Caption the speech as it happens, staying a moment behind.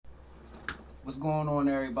What's going on,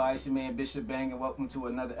 everybody? It's your man Bishop Bang, and welcome to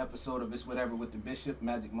another episode of It's Whatever with the Bishop,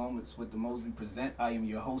 Magic Moments with the Mosley Present. I am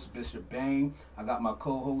your host, Bishop Bang. I got my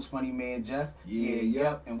co-host, Funny Man Jeff.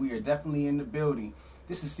 Yep. And we are definitely in the building.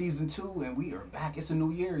 This is season 2, and we are back. It's a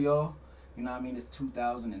new year, y'all. You know what I mean? It's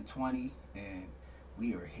 2020, and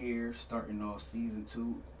we are here starting off season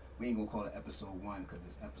 2. We ain't gonna call it episode 1 because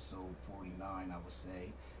it's episode 49, I would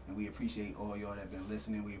say. And we appreciate all y'all that have been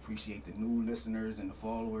listening. We appreciate the new listeners and the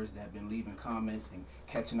followers that have been leaving comments and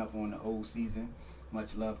catching up on the old season.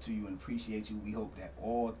 Much love to you and appreciate you. We hope that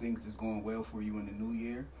all things is going well for you in the new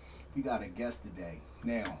year. We got a guest today.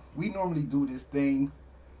 Now, we normally do this thing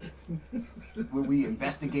where we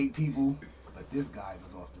investigate people, but this guy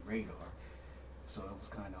was off the radar. So it was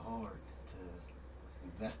kind of hard to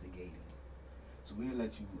investigate him. So we'll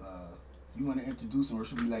let you... you want to introduce him, or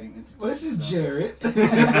should we let him introduce himself? Well, this is Jared.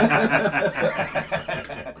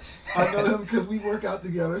 I know him because we work out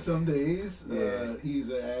together some days. Yeah. He's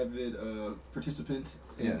an avid participant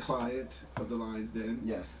and client of the Lion's Den.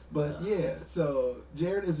 Yes. But so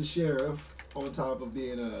Jared is a sheriff on top of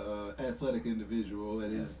being an athletic individual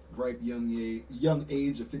at his ripe young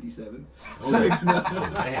age of 57. Oh,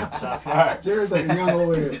 damn, shots fired. Jared's like a young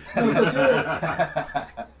old man. No, so Jared,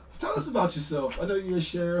 tell us about yourself. I know you're a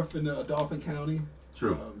sheriff in Dauphin County.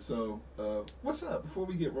 True. What's up before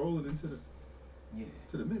we get rolling into the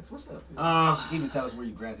mix? What's up? Even tell us where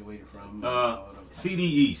you graduated from. CD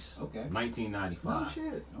East. Okay. 1995. No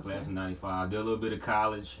shit. Okay. Class of 95. Did a little bit of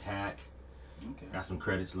college, hack. Okay. Got some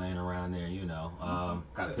credits laying around there, you know.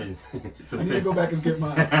 Got pins. I need to go back and get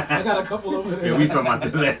mine. I got a couple over there. Yeah, we talking about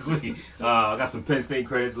that last week. I got some Penn State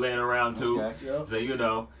credits laying around too. Okay. Yep. So you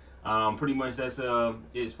know. Pretty much that's it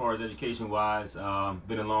as far as education wise.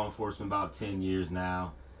 Been in law enforcement about 10 years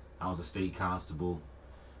now. I was a state constable.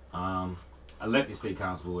 Elected state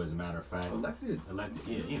constable, as a matter of fact. Elected,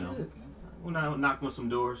 yeah, you know. When I knocked on some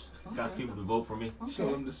doors, got people to vote for me.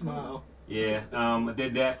 Show them the smile. Yeah, I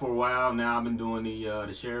did that for a while. Now I've been doing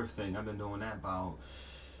the sheriff thing. I've been doing that I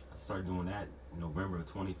started doing that in November of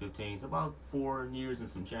 2015. It's about 4 years and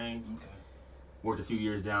some change. Okay. Worked a few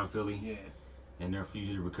years down Philly. Yeah. In their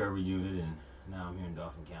fugitive recovery unit, and now I'm here in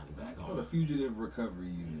Dauphin County back Oh, home. the fugitive recovery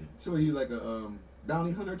unit. So are you like a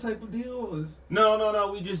bounty hunter type of deal? Or is... No.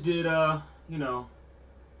 We just did you know,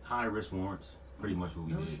 high risk warrants. Pretty much what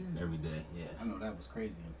we did shit. every day. Yeah. I know that was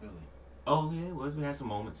crazy in Philly. Oh yeah, it was. We had some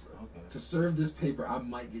moments. Okay. To serve this paper, I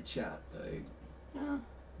might get shot. Like, Yeah.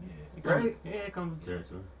 Yeah. It comes, Right? Yeah, it comes with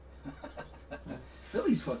territory.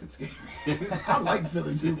 Philly's fucking scary. I like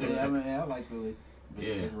Philly too, bro. Yeah, I mean, I like Philly. But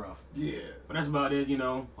Yeah. it's rough. Yeah. But that's about it. You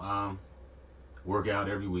know, work out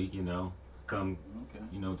every week. You know, come. Okay.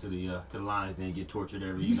 You know, to the Lions Den, get tortured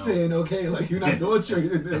every. You saying okay, like you're not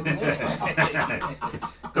torturing them.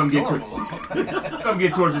 Come get come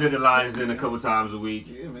get tortured at the Lions Den a couple times a week.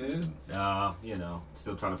 Yeah, man. You know,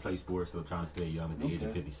 still trying to play sports, still trying to stay young at the age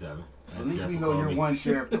of 57. At least we know you're one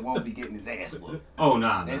sheriff that won't be getting his ass whooped. Oh,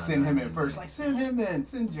 nah. They send him in first. Like, send him in.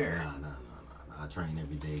 Send Jared. Nah. I train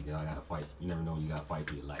every day, girl. I gotta fight. You never know when you gotta fight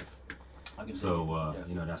for your life. I can So, yes.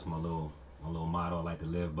 you know, that's my little motto I like to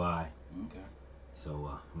live by. Okay. So,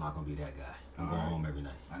 I'm not gonna be that guy. I'm All going right. home every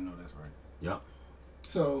night. I know that's right. Yep.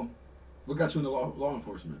 So, what got you into law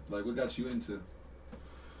enforcement? Like, what got you into?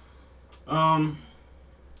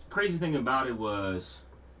 Crazy thing about it was,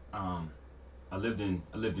 I lived in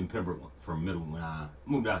Pembroke from middle when I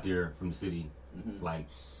moved out there from the city, like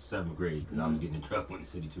 7th grade, because I was getting in trouble in the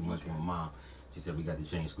city too much with my mom. She said we got to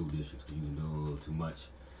change school districts because you've been doing a little too much.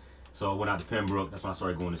 So I went out to Pembroke. That's when I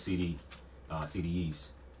started going to CD East,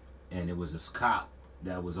 and it was this cop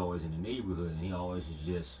that was always in the neighborhood, and he always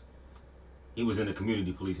he was in the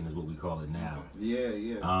community policing is what we call it now.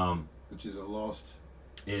 Yeah. Which is a lost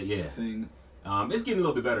Yeah. thing. It's getting a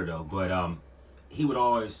little bit better though, but he would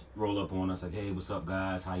always roll up on us like, "Hey, what's up,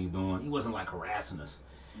 guys? How you doing?" He wasn't like harassing us.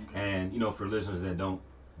 Okay. And you know, for listeners that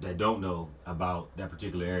don't know about that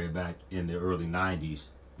particular area back in the early '90s,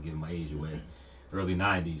 giving my age away, early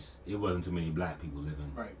 '90s, it wasn't too many black people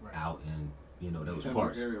living Right. out in those Pembroke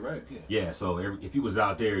parts. area, right? Yeah, so if you was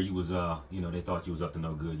out there, you was you know, they thought you was up to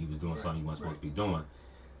no good. You was doing Right, something you weren't supposed right. to be doing.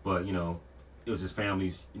 But you know, it was just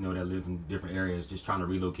families, you know, that lived in different areas, just trying to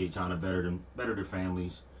relocate, trying to better their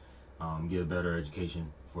families, get a better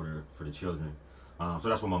education for the children. So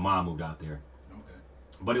that's when my mom moved out there. Okay.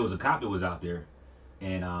 But it was a cop that was out there,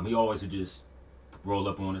 and he always would just roll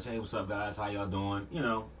up on us, "Hey, what's up, guys? How y'all doing?" You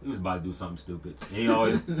know, he was about to do something stupid. And he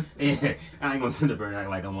always, I ain't gonna sit there and act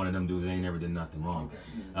like I'm one of them dudes that ain't never did nothing wrong.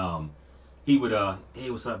 Okay. He would,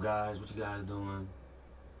 "Hey, what's up, guys? What you guys doing?"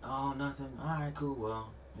 "Oh, nothing." "All right, cool.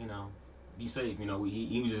 Well, you know, be safe." You know,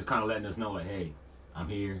 he was just kind of letting us know, like, "Hey, I'm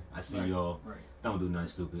here. I see Right. y'all. Right. Don't do nothing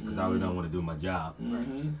stupid because I really don't want to do my job.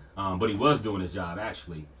 Mm-hmm. But he was doing his job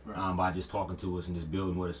actually Right. by just talking to us and just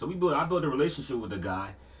building with us. So I built a relationship with the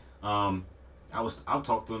guy. I'll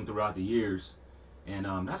talk to him throughout the years, and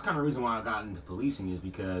that's kind of the reason why I got into policing is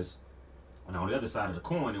because on the other side of the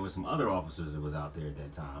coin there was some other officers that was out there at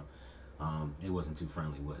that time. It wasn't too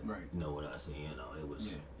friendly with with us. It was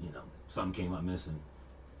something came up missing.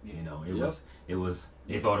 Yeah. It was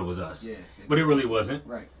they thought it was us. Yeah. But it really wasn't.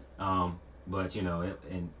 Right. But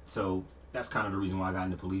and so that's kind of the reason why I got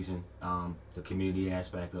into policing. The community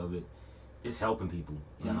aspect of it, just helping people.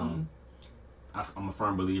 Mm-hmm. I'm a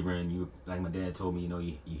firm believer in you. Like my dad told me,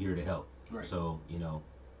 you're here to help. Right. So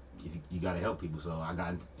if you got to help people. So I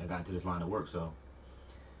got into this line of work. So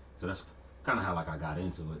that's kind of how I got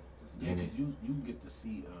into it. Yeah, And 'cause you get to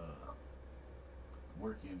see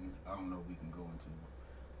working. I don't know if we can go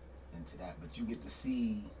into that, but you get to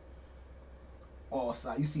see all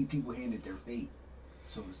sides. You see people handed their fate,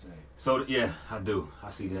 so to say. So yeah, I do. I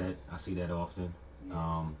see that. I see that often.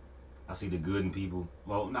 Yeah. I see the good in people.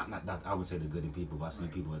 Well, not I would say the good in people, but I see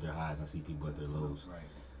Right. people at their highs. I see people at their lows Right.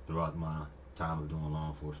 throughout my time of doing law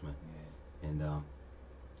enforcement. Yeah. And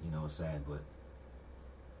it's sad, but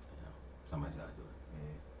somebody's got to do Yeah.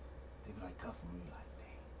 They be like cuffing me,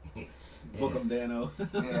 like, dang. it. Book him, Dano.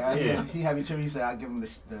 Yeah, he had me tell me. He said, "I give him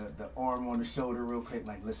the arm on the shoulder real quick.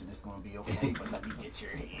 Like, listen, it's gonna be okay, but let me get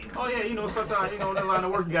your hands." Oh yeah, sometimes that line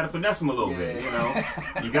of work you got to finesse them a little bit.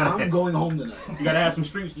 You got. I'm going home tonight. You gotta have some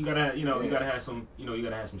streets. You gotta, you Yeah. gotta have some, you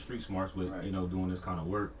gotta have some street smarts with, Right. doing this kind of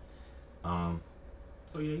work.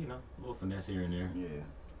 So yeah, a little finesse here and there Yeah.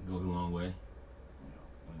 goes a long way.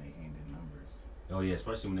 When they handed numbers. Oh yeah,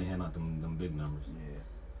 especially when they hand out them big numbers. Yeah.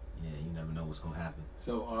 Yeah, you never know what's gonna happen.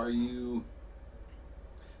 So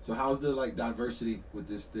how's the diversity with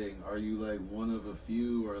this thing? Are you one of a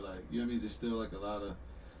few, or is it still a lot of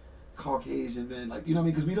Caucasian men?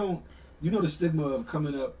 Because we don't, the stigma of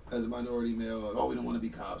coming up as a minority male. Oh, we don't want to be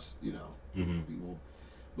cops. Mm-hmm. People.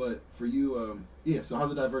 But for you, So how's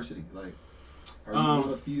the diversity? Are you one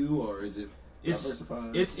of a few, or is it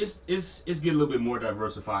diversified? It's getting a little bit more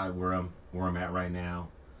diversified where I'm at right now.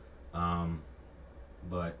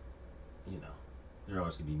 But there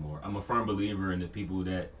always could be more. I'm a firm believer in the people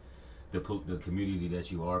that the community that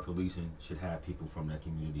you are policing should have people from that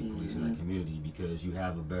community policing that community, because you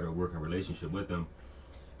have a better working relationship with them,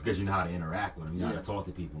 because you know how to interact with them, you know how to talk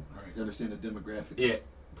to people. Right. You understand the demographic. Yeah,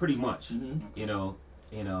 pretty much.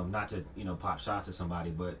 Mm-hmm. Not to pop shots at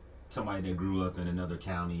somebody, but somebody that grew up in another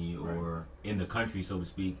county or in the country, so to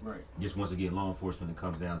speak, just wants to get law enforcement and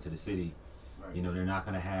comes down to the city. Right. They're not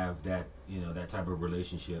going to have that that type of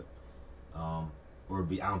relationship,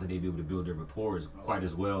 I don't think they'd be able to build their rapport quite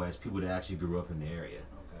as well as people that actually grew up in the area.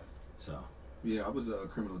 Okay. So Yeah, I was a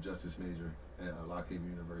criminal justice major at Lockhaven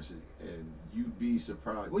University, and you'd be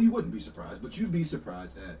surprised. Well, you wouldn't be surprised, but you'd be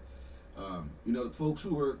surprised at the folks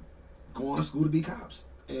who are going to school to be cops.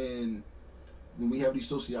 And when we have these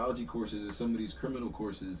sociology courses and some of these criminal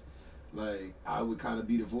courses, I would kind of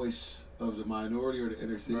be the voice of the minority or the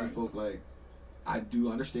inner city folk. I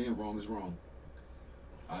do understand wrong is wrong.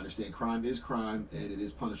 I understand crime is crime and it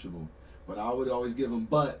is punishable. But I would always give them,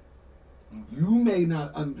 you may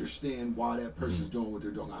not understand why that person's doing what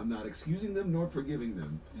they're doing. I'm not excusing them nor forgiving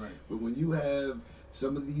them. Right. But when you have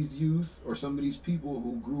some of these youth or some of these people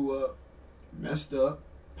who grew up messed up,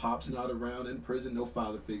 pop's not around, in prison, no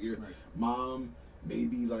father figure, mom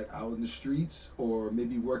maybe out in the streets or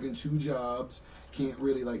maybe working 2 jobs, can't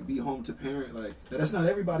really be home to parent, that's not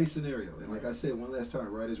everybody's scenario. And like I said one last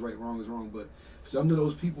time, right is right, wrong is wrong, but some of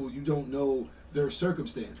those people, you don't know their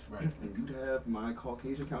circumstance. Right. And you'd have my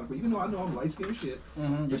Caucasian counterpart, even though I know I'm light-skinned shit,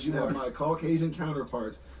 Mm-hmm. but you'd have my Caucasian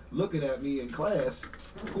counterparts looking at me in class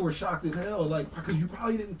who were shocked as hell, because you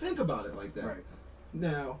probably didn't think about it like that. Right.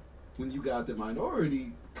 Now, when you got the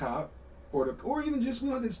minority cop, or even just, we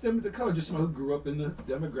don't have to stem it to color, just somebody who grew up in the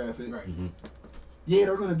demographic. Right. Mm-hmm. Yeah,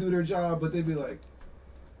 they're going to do their job, but they'd be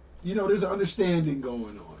there's an understanding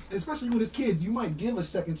going on. Especially with his kids, you might give a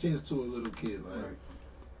second chance to a little kid,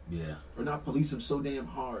 Yeah. or not police them so damn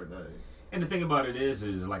hard. And the thing about it is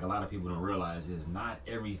like a lot of people don't realize is not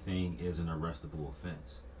everything is an arrestable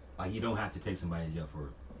offense. You don't have to take somebody to jail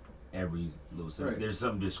for every little thing. Right. There's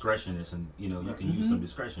some discretion. There's some, you can use some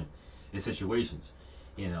discretion in situations,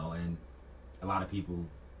 and a lot of people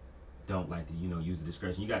don't like to, use the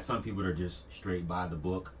discretion. You got some people that are just straight by the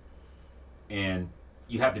book, and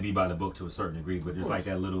you have to be by the book to a certain degree, but there's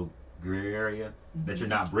that little gray area that you're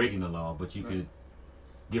not breaking the law, but you could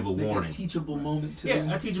give a warning. A teachable moment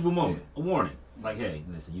to a teachable moment, a warning. Hey,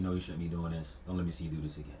 listen, you shouldn't be doing this. Don't let me see you do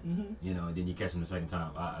this again. Mm-hmm. And then you catch them the second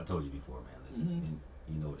time. I told you before, man. and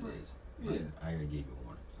you know what it is. Yeah. Like, I already gave you a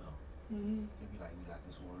warning, so. They'd be like, we got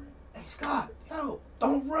this warrant. Hey, Scott, yo,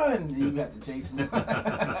 don't run. And you got to chase him.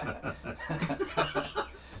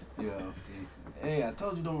 Yo, hey, I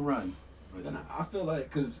told you don't run. But And I feel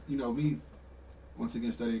like, because, you know, me, once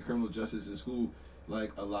again, studying criminal justice in school,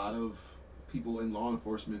 like, a lot of people in law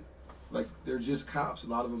enforcement, like, they're just cops. A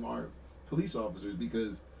lot of them are police officers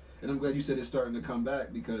because, and I'm glad you said it's starting to come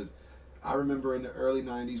back, because I remember in the early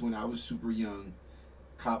 90s when I was super young,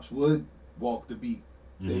 cops would walk the beat.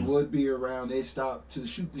 They would be around. They'd stop to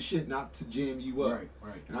shoot the shit, not to jam you up.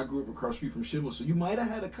 Right. And I grew up across the street from Schindler, so you might have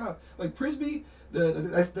had a cop. Like Prisby,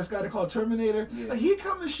 that guy they call Terminator, Yeah. like, he'd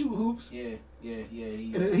come and shoot hoops. Yeah.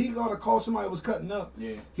 And if he got a call somebody was cutting up,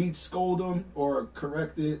 Yeah. he'd scold them or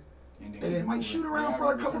correct it, And it might shoot around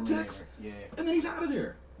for a couple ticks, Yeah. and then he's out of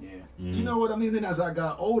there. Yeah. You know what I mean? Then as I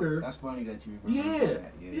got older, That's funny that you remember yeah,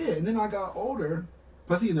 that. yeah, and then I got older.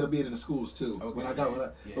 Plus, he ended up being in the schools too. Okay, When I got,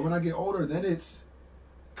 yeah. but when I get older, then it's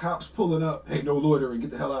cops pulling up. Hey, no loitering, get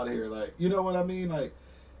the hell out of here. Like, you know what I mean? Like,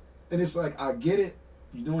 and it's like, I get it,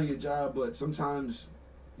 you're doing your job, but sometimes,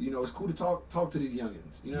 you know, it's cool to talk to these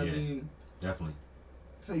youngins. You know what I mean? Definitely.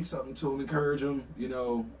 Say something to them, encourage them. You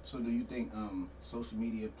know. So do you think social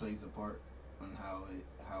media plays a part on how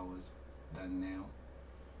it's done now?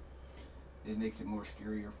 It makes it more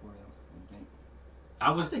scarier for them, you think?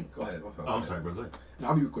 I think. Go ahead. Oh, I'm sorry, bro. Go ahead. No,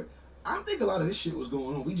 I'll be real quick. I don't think a lot of this shit was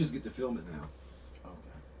going on. We just get to film it now. Okay.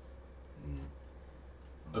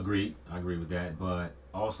 Agreed. I agree with that. But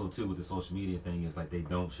also, too, with the social media thing, is like they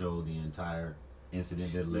don't show the entire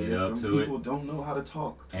incident that led up some to it. people don't know how to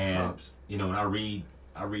talk to And, cops. you know, when I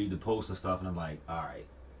read the posts and stuff, and I'm like, all right,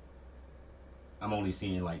 I'm only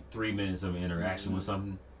seeing like 3 minutes of interaction with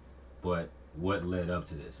something, but what led up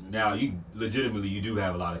to this? Now, you do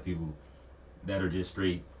have a lot of people that are just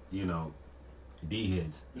straight, you know,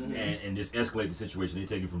 D-heads, and just escalate the situation. They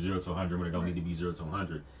take it from 0 to 100 when it don't need to be 0 to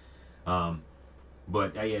 100.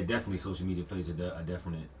 But yeah, definitely social media plays a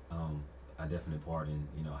definite part in,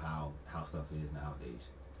 you know, how stuff is nowadays.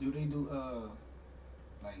 Do they do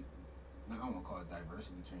like, I don't want to call it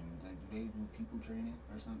diversity training. Like, do they do people training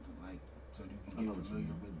or something, like, so you can get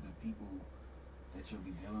familiar with the people that you'll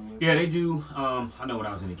be dealing with? Yeah, they do. I know when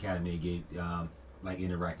I was in the academy, they gave like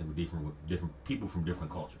interacting with different people from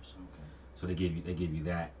different cultures. Okay. So they give you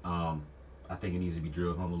that. I think it needs to be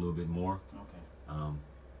drilled home a little bit more. Okay.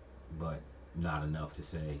 But not enough to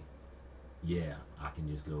say, yeah, I can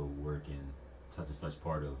just go work in such and such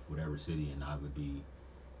part of whatever city and I would be,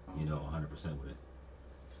 you know, 100% with it.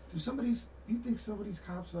 You think some of these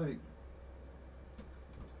cops, like,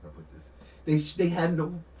 how do I put this? They had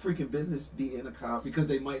no freaking business being a cop because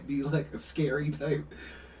they might be like a scary type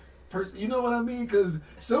person. You know what I mean? Because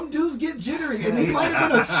some dudes get jittery and they might have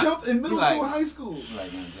been a chump in middle school, high school.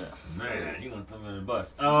 Like, Man, you want to throw me under the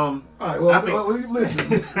bus? All right, well, listen.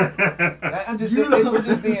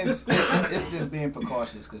 It's just being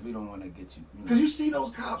precautious because we don't want to get you. Because you see those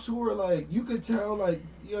cops who are like, you could tell, like,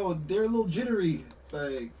 yo, they're a little jittery,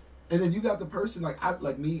 like, and then you got the person like I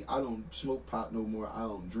don't smoke pot no more. I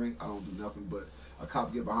don't drink. I don't do nothing. But a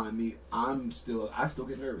cop get behind me, I still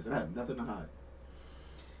get nervous. I have nothing to hide.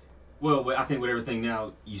 Well, I think with everything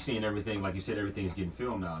now, you're seeing everything, like you said, everything's getting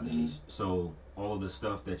filmed nowadays. So all of the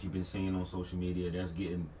stuff that you've been seeing on social media, that's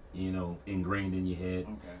getting, you know, ingrained in your head.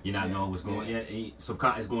 Okay. You're not knowing what's going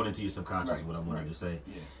on. It's going into your subconscious, is what I wanted to say.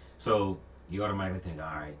 Yeah. So you automatically think,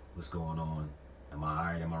 all right, what's going on? Am I all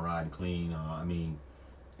right? Am I riding clean? I mean,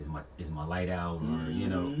 is my light out? Or, you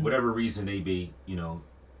know, whatever reason they be, you know,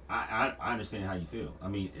 I understand how you feel. I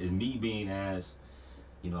mean, me being as,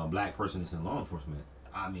 you know, a black person that's in law enforcement,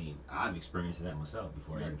 I mean, I've experienced that myself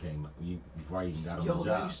before I even got on the job.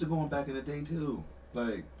 That used to go on back in the day too.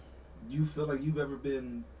 Like, you feel like you've ever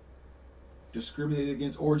been discriminated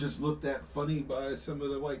against or just looked at funny by some of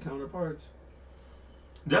the white counterparts?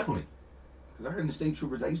 Definitely. Because I heard in the state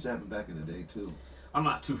troopers that used to happen back in the day too. I'm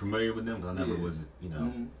not too familiar with them because I never was, you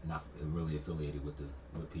know, not really affiliated with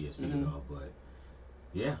PSP at all. But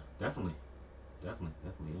yeah, definitely. Yeah.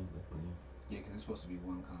 Yeah, because it's supposed to be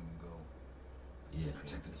one common goal. Yeah.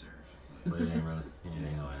 Protect and serve. But it ain't really. It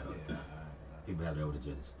ain't all that. People have their own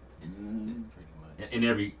agendas. Pretty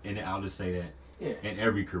much. And I'll just say that. Yeah. In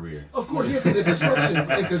every career. Of course, yeah, because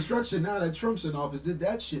in construction, now that Trump's in office,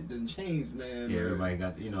 that shit didn't change, man. Yeah, everybody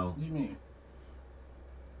got, you know. What do you mean?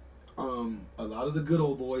 A lot of the good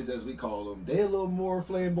old boys, as we call them, they're a little more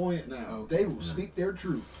flamboyant now. Okay. They will speak their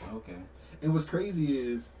truth. Okay. And what's crazy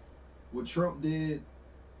is, what Trump did,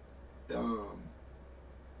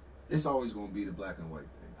 it's always going to be the black and white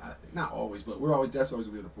thing, I think. Not always, but that's always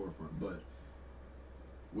going to be at the forefront. But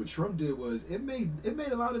what Trump did was it made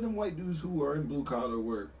a lot of them white dudes who are in blue collar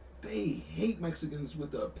work, they hate Mexicans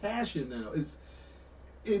with a passion now.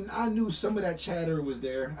 And I knew some of that chatter was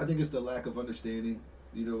there. I think it's the lack of understanding.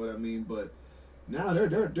 You know what I mean? But now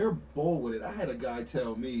they're bold with it. I had a guy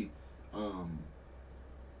tell me, I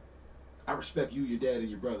respect you, your dad, and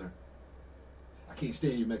your brother. I can't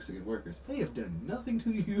stand your Mexican workers. They have done nothing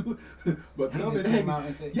to you but come and hang out.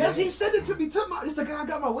 Yes, he said it to me. It's the guy I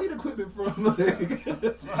got my weight equipment from.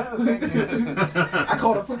 I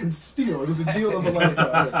called it fucking steal. It was a deal of a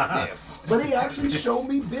lifetime. But he actually showed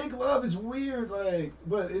me big love. It's weird, like,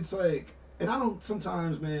 but it's like, and I don't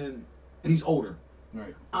sometimes, man. And he's older.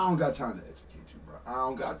 Right. I don't got time to educate you, bro. I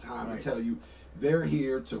don't got time to tell you they're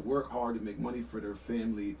here to work hard to make money for their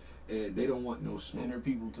family, and they don't want no smoke. And their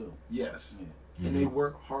people too. Yes. Yeah. And they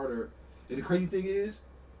work harder. And the crazy thing is,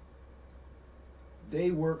 they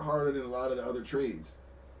work harder than a lot of the other trades.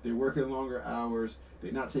 They're working longer hours.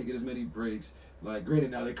 They're not taking as many breaks. Like, granted,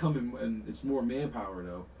 now they come in and it's more manpower,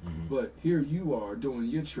 though. Mm-hmm. But here you are doing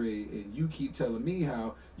your trade, and you keep telling me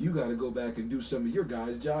how you got to go back and do some of your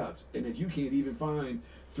guys' jobs. And that you can't even find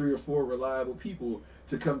 3 or 4 reliable people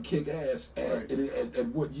to come kick ass at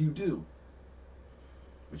what you do.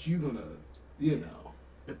 But you're going to, you know.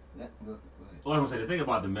 Well, I was gonna say the thing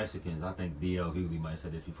about the Mexicans, I think D.L. Hughley might have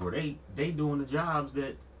said this before. They doing the jobs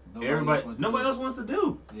that nobody else wants to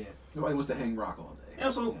do. Yeah, nobody wants to hang rock all day.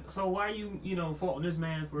 Yeah, so why you faulting this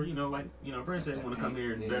man for Prince said want to come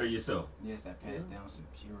here and better yourself? Yes, that passed down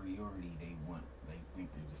superiority they want. They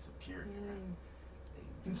think they're just superior.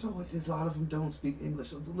 And so there's a lot of them don't speak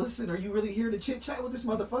English. So listen, are you really here to chit chat with this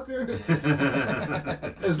motherfucker?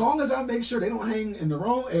 As long as I make sure they don't hang in the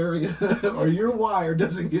wrong area or your wire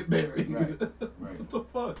doesn't get buried. Right. What the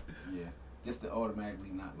fuck? Yeah. Just to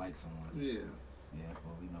automatically not like someone. Yeah. Yeah,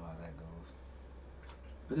 well, we know how that goes.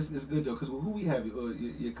 But it's good though, because who we have?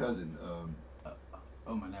 Your cousin.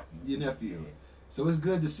 My nephew. Your nephew. Yeah. So it's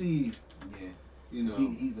good to see. Yeah. You know.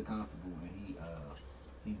 He's a constable, and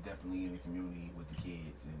he's definitely in the community with the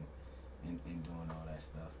kids and doing all that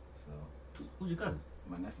stuff. So. Who's your cousin?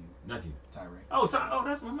 My nephew. Tyrek. Oh,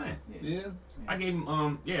 that's my man. Yeah. I gave him.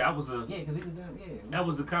 I was a. Yeah, because he was down. Yeah. That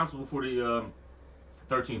was the constable for the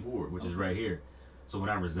 13th Ward, which is right here. So when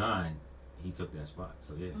I resigned, he took that spot.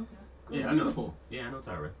 So yeah. Okay. Yeah, I know. Yeah, I know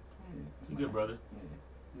Tyrek. Yeah, he's a good brother. Yeah.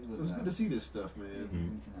 So it's good to see this stuff,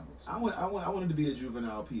 man. Mm-hmm. I wanted to be a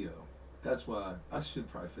juvenile PO. That's why I should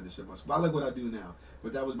probably finish it myself. I like what I do now,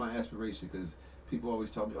 but that was my aspiration because people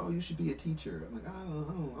always tell me, "Oh, you should be a teacher." I'm like, I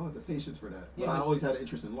don't have the patience for that. Yeah, but I always had an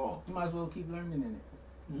interest in law. You might as well keep learning in it.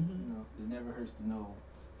 Mm-hmm. You know, it never hurts to know,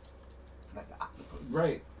 like an octopus.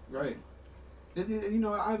 Right.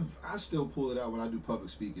 I still pull it out when I do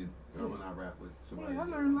public speaking or when I rap with somebody. Yeah, I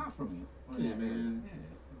learned a lot from you. Yeah, man. Yeah,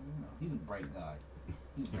 he's a bright guy.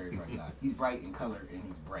 He's a very bright guy. He's bright in color and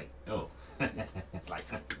he's bright. Oh, it's like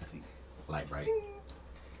something to see. Light bright.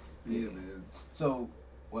 Yeah, man. So,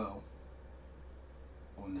 well,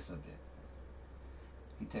 on this subject,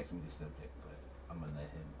 he texted me this subject, but I'm gonna let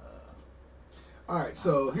him. All right,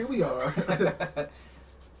 so here we are.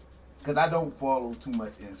 Because I don't follow too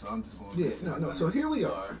much in, so I'm just going to. Yeah, no. So here we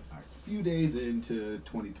are, a few days into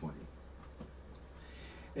 2020.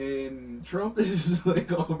 And Trump is like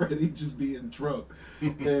already just being Trump.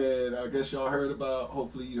 And I guess y'all heard about,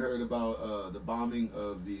 hopefully you heard about the bombing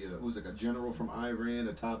of the, it was like a general from Iran,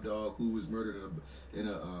 a top dog who was murdered in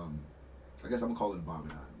a I guess I'm going to call it a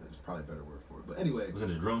bombing. There's probably a better word for it. But anyway. Was it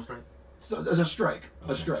a drone strike? So there's a strike.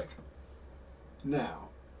 Okay. A strike. Now,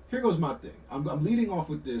 here goes my thing. I'm leading off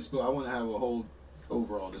with this, but I want to have a whole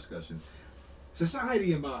overall discussion.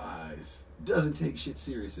 Society, in my eyes, doesn't take shit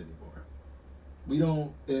serious anymore. We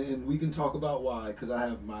don't, and we can talk about why, because I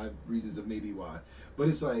have my reasons of maybe why. But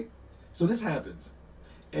it's like, so this happens,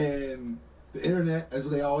 and the internet, as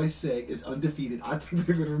they always say, is undefeated. I think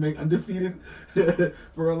they're going to remain undefeated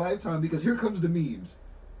for a lifetime, because here comes the memes.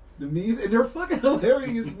 The memes, and they're fucking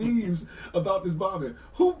hilarious memes about this bombing.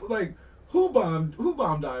 Who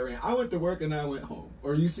bombed Iran? I went to work and I went home.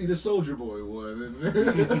 Or you see the Soldier Boy one, and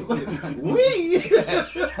like, we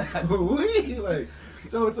like,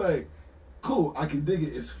 so it's like, cool, I can dig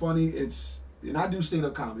it. It's funny. And I do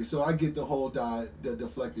stand-up comedy, so I get the whole the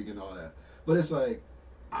deflecting and all that. But it's like,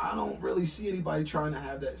 I don't really see anybody trying to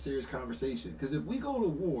have that serious conversation. Because if we go to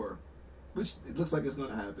war, which it looks like it's going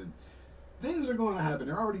to happen, things are going to happen.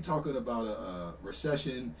 They're already talking about a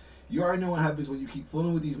recession. You already know what happens when you keep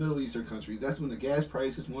fooling with these Middle Eastern countries. That's when the gas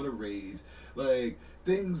prices want to raise. Like,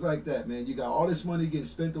 things like that, man. You got all this money getting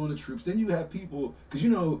spent on the troops. Then you have people, because you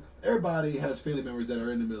know, everybody has family members that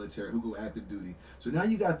are in the military who go active duty. So now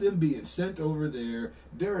you got them being sent over there.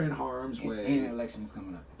 They're in harm's way. And elections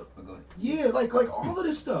coming up. But go ahead. Yeah, like all of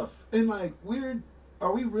this stuff. And like, did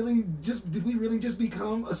we really just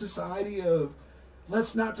become a society of,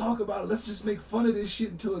 let's not talk about it, let's just make fun of this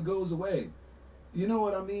shit until it goes away? You know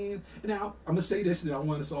what I mean? Now, I'm going to say this and I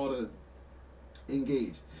want us all to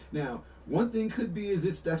engage. Now, one thing could be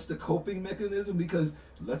that's the coping mechanism, because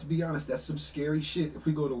let's be honest, that's some scary shit. If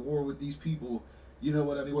we go to war with these people, you know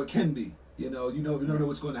what I mean? What can be, you don't know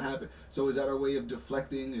what's going to happen. So is that our way of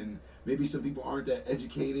deflecting? And maybe some people aren't that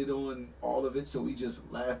educated on all of it, so we just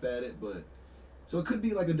laugh at it. But so it could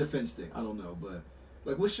be like a defense thing. I don't know, but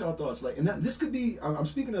like, what's y'all thoughts? Like, and this could be. I'm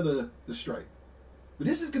speaking of the strike, but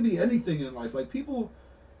could be anything in life. Like people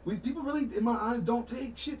really, in my eyes, don't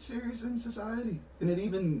take shit serious in society, and it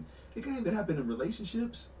can even happen in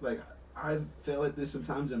relationships. Like, I feel like this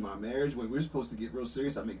sometimes in my marriage when we're supposed to get real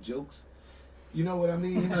serious. I make jokes. You know what I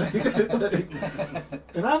mean? Like,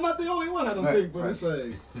 and I'm not the only one, I don't think. But it's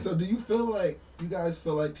like, so do you guys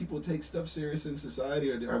feel like people take stuff serious in society,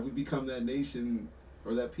 or have we become that nation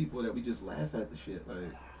or that people that we just laugh at the shit? Like,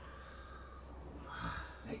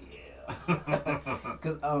 yeah.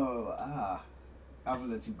 Because I will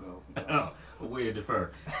let you go. Oh, way to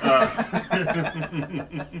defer.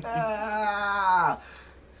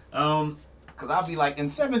 Because I'll be like, in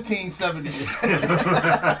 1770.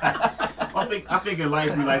 I think in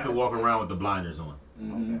life we like to walk around with the blinders on.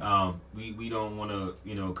 Mm-hmm. We don't want to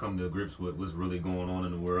come to grips with what's really going on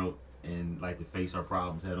in the world and like to face our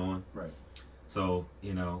problems head on. Right. So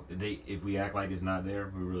if we act like it's not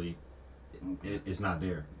there, it's not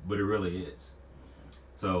there, but it really is.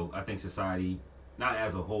 So I think society, not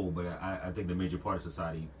as a whole, but I think the major part of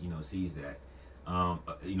society sees that,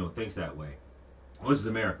 thinks that way. This is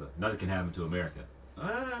America. Nothing can happen to America.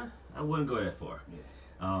 I wouldn't go that far.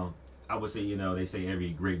 Yeah. I would say, they say every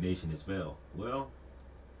great nation has failed. Well,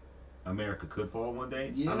 America could fall one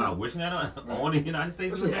day. Yeah. I'm not wishing that on the United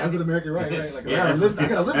States. As an American, right? Like, yeah, I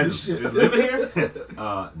gotta live this shit. Is living here?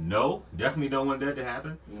 No, definitely don't want that to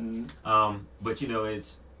happen. Mm-hmm. But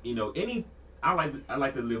it's I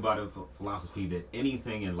like to live by the philosophy that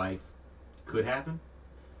anything in life could happen.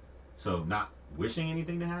 So not wishing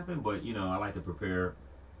anything to happen, but I like to prepare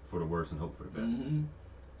for the worst and hope for the best. Mm-hmm.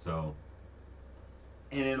 So,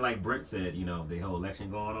 and then like Brent said, the whole election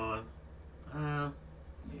going on.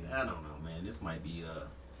 I don't know, man. This might be a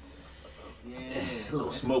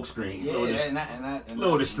little smoke screen, a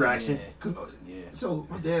little distraction. Yeah. So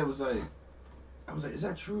my dad was like, I was like, is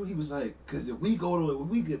that true? He was like, because if we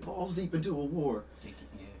get balls deep into a war,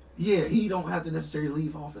 he don't have to necessarily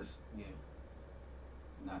leave office. Yeah.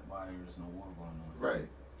 Not while there's no war going on. Right.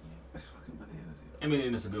 Yeah. That's fucking bananas. I mean,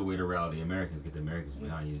 and it's a good way to rally the Americans, get the Americans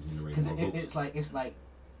behind you to generate more votes. It's like,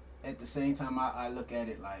 at the same time, I look at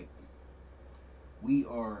it like, we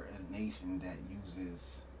are a nation that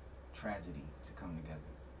uses tragedy to come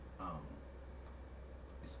together.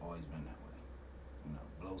 It's always been that way.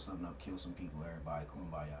 Blow something up, kill some people, everybody,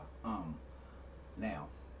 kumbaya. Now,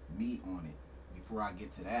 me on it, before I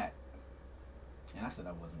get to that, and I said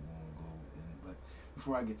I wasn't going to go, but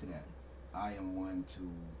before I get to that, I am one to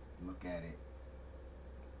look at it.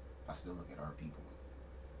 I still look at our people.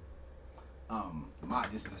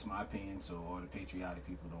 This is just my opinion, so all the patriotic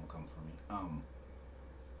people don't come for me.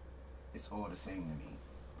 It's all the same to me.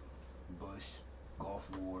 Bush, Gulf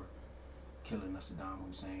War, killing Saddam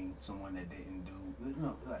Hussein, someone that didn't do,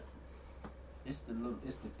 it's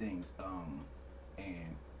the things,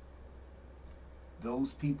 and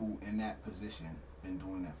those people in that position been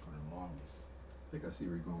doing that for the longest. I think I see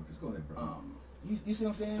where you're going with this. Go ahead, bro. You see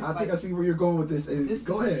what I'm saying? I think I see where you're going with this.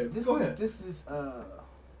 Go ahead. This is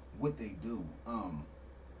what they do.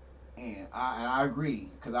 And I agree,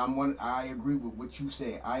 because I agree with what you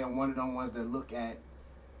said. I am one of them ones that look at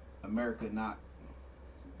America not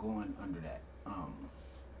going under that,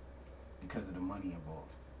 because of the money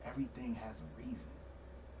involved. Everything has a reason.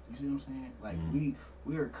 You see what I'm saying? Like,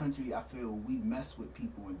 we're a country, I feel we mess with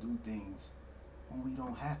people and do things when we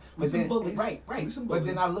don't have. But then, right. But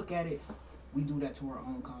then I look at it, we do that to our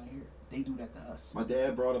own kind here. They do that to us. My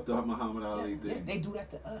dad brought up the Muhammad Ali thing. Yeah, they do that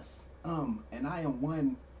to us. And I am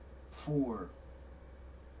one for,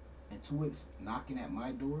 until it's knocking at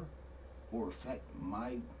my door or affect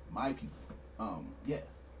my people.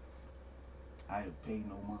 I pay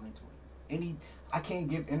no mind to it. I can't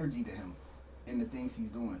give energy to him and the things he's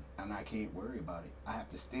doing, and I can't worry about it. I have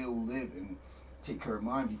to still live and take care of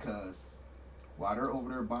mine, because While they're over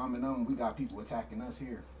there bombing them, we got people attacking us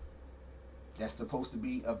here. That's supposed to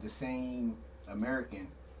be of the same American,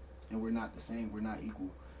 and we're not the same. We're not equal.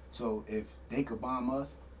 So if they could bomb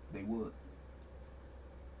us, they would.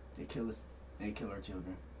 They kill us. They kill our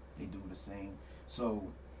children. They do the same. So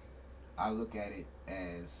I look at it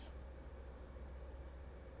as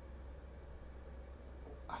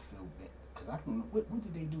I feel bad because I don't know what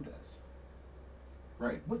did they do to us.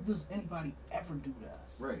 Right. What does anybody ever do to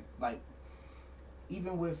us? Right. Like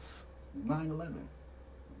even with 9/11,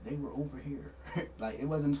 they were over here. Like it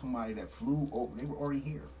wasn't somebody that flew over. They were already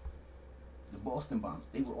here. The Boston bombs,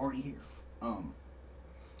 they were already here. And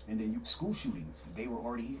then school shootings, they were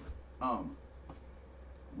already here.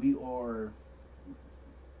 We are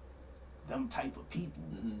them type of people.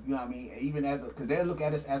 Mm-hmm. You know what I mean? Even because they'll look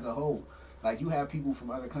at us as a whole. Like you have people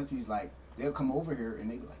from other countries, like they'll come over here and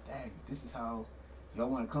they be like, "Dang, this is how y'all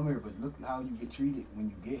want to come here, but look how you get treated when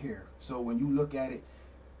you get here." So when you look at it,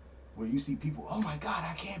 where you see people, "Oh my God,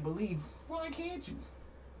 I can't believe." Why can't you?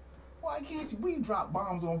 Why can't you? We drop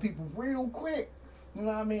bombs on people real quick. You know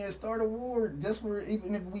what I mean? And start a war just for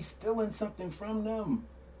even if we stealing something from them.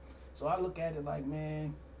 So I look at it like,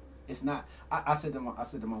 man, it's not. I said to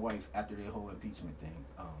my wife after the whole impeachment thing,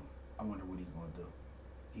 I wonder what he's gonna do.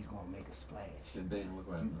 He's gonna make a splash. And then look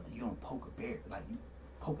what happened. You don't poke a bear, like you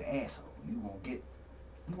poke an asshole. You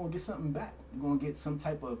gonna get something back. You're gonna get some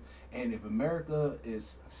type of. And if America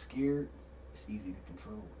is scared, it's easy to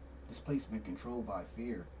control. This place has been controlled by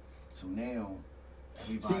fear. So now,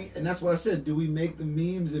 everybody. See, and that's why I said, do we make the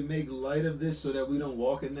memes and make light of this so that we don't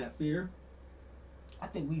walk in that fear? I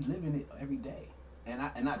think we live in it every day, and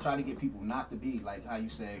I try to get people not to be like how you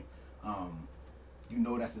say, you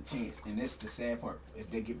know that's a chance, and that's the sad part. If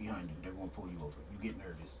they get behind you, they're gonna pull you over. You get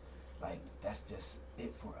nervous, like that's just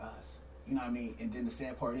it for us. You know what I mean? And then the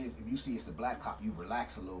sad part is, if you see it's a black cop, you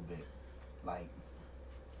relax a little bit, like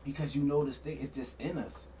because you know this thing, it's just in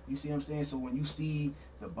us. You see what I'm saying? So when you see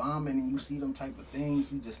the bombing and you see them type of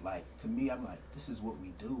things, you just like, to me, I'm like, this is what we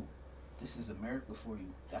do. This is America for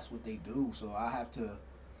you. That's what they do. So I have to,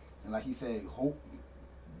 and like he said, hope,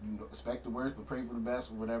 you know, expect the worst, but pray for the best,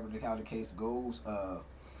 or whatever how the case goes.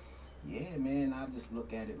 Yeah, man, I just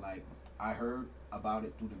look at it like, I heard about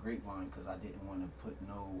it through the grapevine because I didn't want to put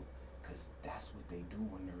because that's what they do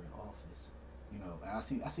when they're in office. You know,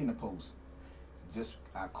 and I seen a post. Just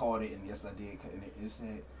I caught it, and yes I did, and it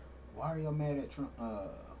said, "Why are y'all mad at Trump?"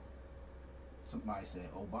 Somebody said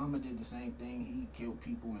Obama did the same thing. He killed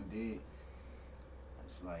people and did.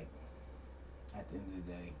 It's like at the end of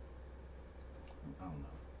the day, I don't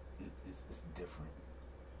know. It's different.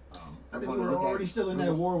 I think we were already still in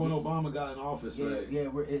that war when Obama got in office. Yeah, right? yeah.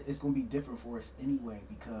 It's gonna be different for us anyway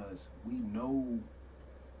because we know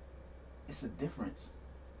it's a difference.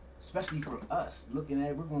 Especially for us, looking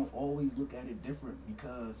at it, we're going to always look at it different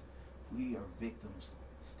because we are victims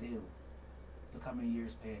still. Look how many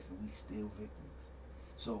years passed and we still victims.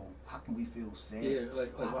 So how can we feel sad? Yeah,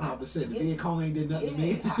 like what Hopper said, the Vietcong ain't did nothing to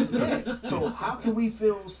me. Yeah. So how can we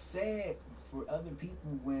feel sad for other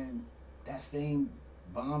people when that same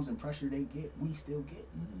bombs and pressure they get, we still get?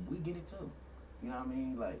 Mm-hmm. We get it too. You know what I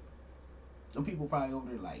mean? Like, some people probably over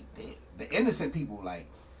there like, the innocent people like,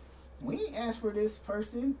 we ain't asked for this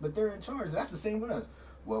person, but they're in charge. That's the same with us.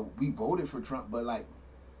 Well, we voted for Trump, but like,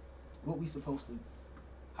 what we supposed to?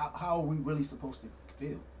 How are we really supposed to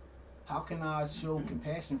feel? How can I show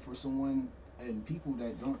compassion for someone and people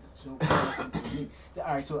that don't show compassion for me?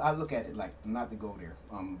 All right, so I look at it like not to go there,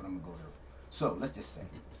 but I'm gonna go there. So let's just say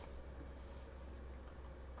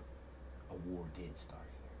a war did start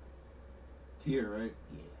here. Here, right?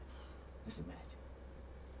 Yeah. Just imagine.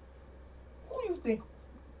 Who do you think?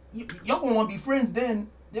 Y'all gonna want to be friends then.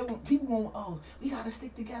 People gonna, oh, we gotta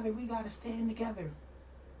stick together. We gotta stand together.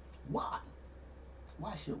 Why?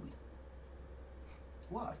 Why should we?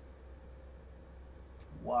 Why?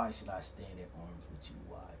 Why should I stand at arms with you?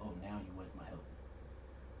 Why? Oh, now you want my help.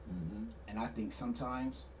 Mm-hmm. And I think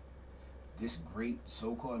sometimes this great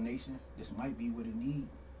so-called nation, this might be what it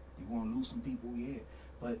needs. You're gonna lose some people, yeah,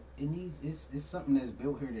 but it needs. It's something that's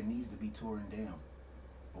built here that needs to be torn down.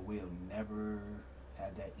 But we'll never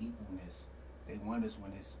have that equalness. They want us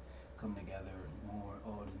when it's come together more,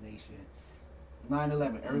 all the nation.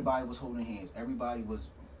 9/11, everybody was holding hands. Everybody was.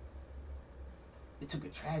 It took a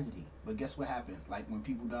tragedy, but guess what happened? Like when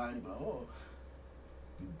people died, they be like, oh,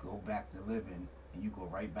 you go back to living, and you go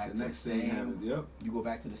right back to the same. Happens, yep. You go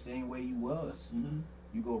back to the same way you was. Mm-hmm.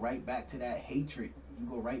 You go right back to that hatred. You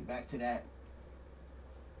go right back to that.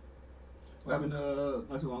 What happened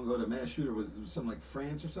not too long ago? The mass shooter was something like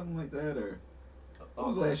France or something like that, or what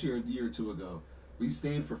was last year, a year or two ago? We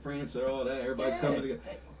stand for France or all that. Everybody's coming together.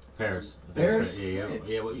 Paris. Paris?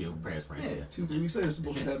 Yeah, well, Paris, France. Yeah. 2-3 weeks later, some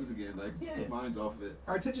bullshit happens again. Like, mine's off of it.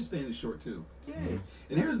 Our attention span is short too. Yeah. Mm-hmm.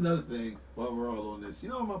 And here's another thing. While we're all on this, you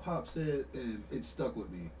know what my pop said, and it stuck with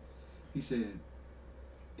me. He said,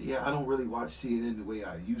 "Yeah, I don't really watch CNN the way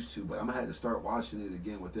I used to, but I'm gonna have to start watching it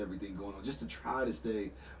again with everything going on, just to try to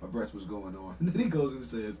stay abreast what's going on." And then he goes and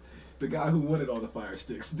says, "The guy who wanted all the fire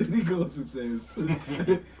sticks." Then he goes and says,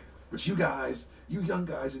 "But you guys, you young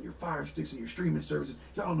guys, and your fire sticks and your streaming services,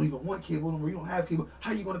 y'all don't even want cable anymore. You don't have cable.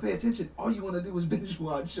 How are you gonna pay attention? All you want to do is binge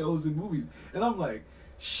watch shows and movies." And I'm like,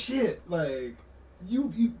 "Shit, like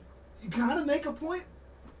you kind of make a point."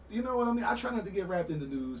 You know what I mean? I try not to get wrapped in the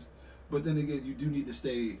news. But then again, you do need to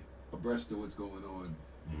stay abreast of what's going on.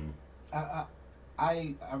 Mm-hmm.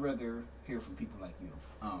 I rather hear from people like you,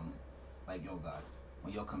 like yo guys,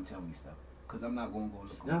 when y'all come tell me stuff, because I'm not gonna go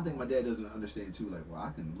look. And I think my dad doesn't understand too. Like, well,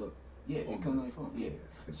 I can look. Yeah, it comes on your phone. Yeah,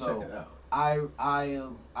 so check it out.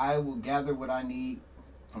 I will gather what I need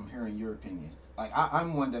from hearing your opinion. Like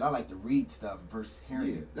I'm one that I like to read stuff versus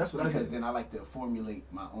hearing it. That's what I do. Because then I like to formulate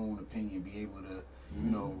my own opinion, be able to,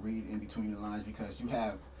 you know, read in between the lines, because you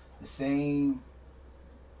have the same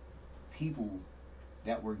people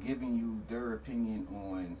that were giving you their opinion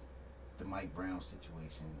on the Mike Brown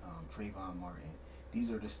situation, Trayvon Martin.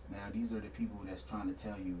 These are the people that's trying to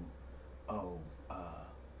tell you, oh,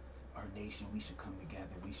 our nation, we should come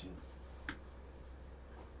together. We should.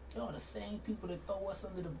 Y'all the same people that throw us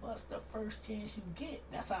under the bus the first chance you get.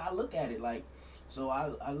 That's how I look at it. Like, so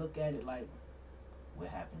I look at it like, what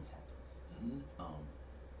happens.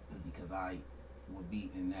 Because I would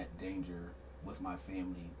be in that danger with my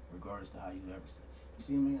family, regardless to how you ever see. You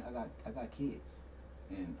see what I mean? I got kids,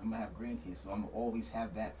 and I'm gonna have grandkids, so I'm gonna always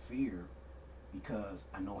have that fear because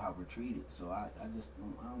I know how we're treated. So I just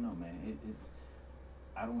don't know, man. It's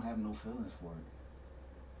I don't have no feelings for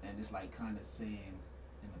it, and it's like kind of saying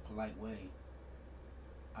in a polite way,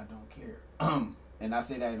 I don't care. And I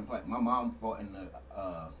say that in a polite. My mom fought in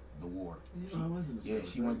the war.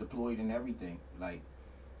 She went deployed and everything. Like,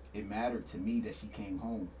 it mattered to me that she came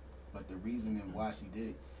home, but the reason and why she did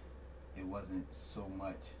it, it wasn't so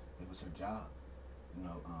much. It was her job. You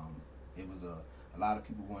know, it was a lot of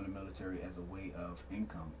people go in the military as a way of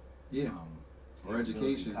income. Yeah. Or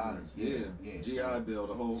education. College. Yeah. GI Bill,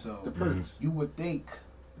 the perks. You would think.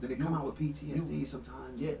 Then they come out with PTSD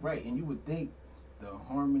sometimes. Yeah, right. And you would think the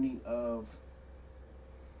harmony of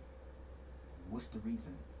what's the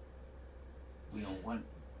reason we don't want.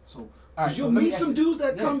 So, all right, you'll meet some dudes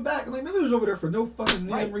that come back. Like, maybe it was over there for no fucking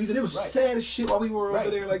damn reason. It was sad as shit while we were over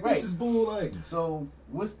there. Like, this is bull. Like, so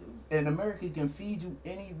and America can feed you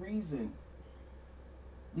any reason.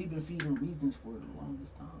 We've been feeding reasons for the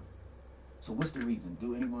longest time. So what's the reason?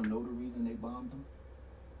 Do anyone know the reason they bombed them?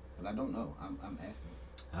 Because I don't know. I'm asking.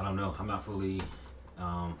 I don't know. I'm not fully.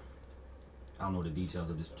 I don't know the details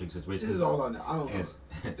of this particular situation. This is all I know. I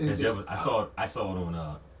don't know. I saw it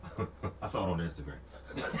on. I saw it on Instagram.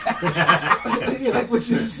 Yeah, like what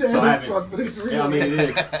you said. So but it's real. Yeah, I mean, it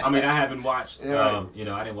is. I mean, I haven't watched. You know,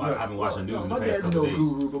 I haven't watched the news in the past couple days. My dad's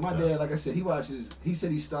no guru, but my dad, like I said, he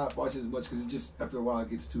said he stopped watching as much because it just after a while it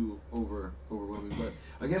gets too overwhelming. But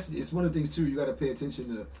I guess it's one of the things too. You got to pay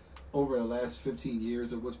attention to over the last 15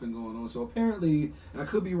 years of what's been going on. So apparently, and I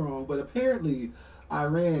could be wrong, but apparently,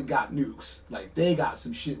 Iran got nukes. Like, they got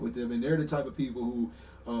some shit with them, and they're the type of people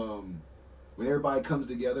who. When everybody comes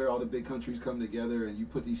together, all the big countries come together, and you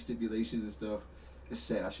put these stipulations and stuff. It's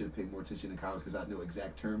sad. I should have paid more attention in college because I know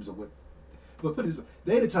exact terms of what. But put it this way,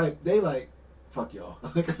 they the type. They like, fuck y'all.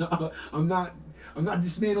 Like, I'm not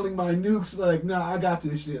dismantling my nukes. Like, nah, I got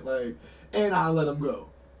this shit. Like, and I'll let them go.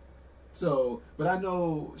 So, but I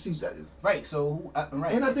know. See that. Right. So,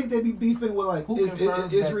 right. And I think they be beefing with like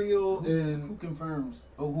Israel and who confirms?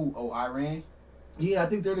 Oh, Iran. Yeah, I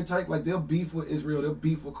think they're the type, like, they'll beef with Israel, they'll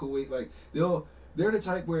beef with Kuwait, like, they're the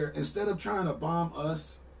type where instead of trying to bomb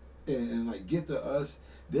us and like get to us,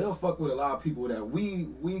 they'll fuck with a lot of people that we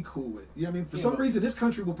cool with. You know what I mean? For some reason, this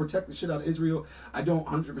country will protect the shit out of Israel. I don't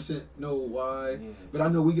 100% know why, but I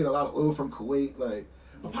know we get a lot of oil from Kuwait. Like,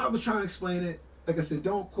 my pop was trying to explain it. Like I said,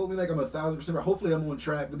 don't quote me like I'm 1,000%, but hopefully I'm on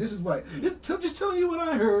track. But this is why, just telling you what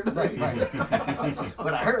I heard. Right.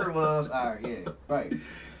 What I heard was, all right, right.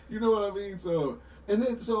 You know what I mean? So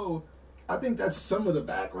I think that's some of the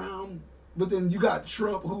background. But then you got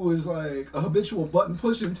Trump, who is like a habitual button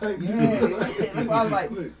pushing type dude. Yeah. I was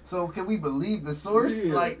like, so can we believe the source?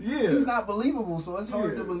 He's not believable, so it's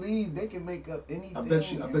hard to believe they can make up anything. I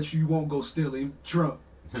bet you won't go steal him, Trump.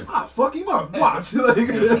 Fuck him up. Watch. We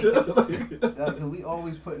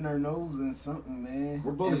always putting our nose in something, man.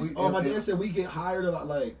 We're bullies. My dad said we get hired a lot.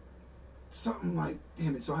 Like, something like,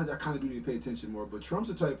 damn it. So I kind of do need to pay attention more. But Trump's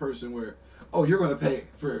the type of person where, oh, you're gonna pay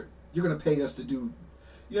us to do,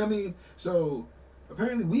 you know what I mean? So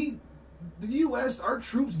apparently the U.S., our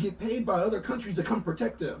troops get paid by other countries to come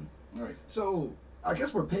protect them. Right. So I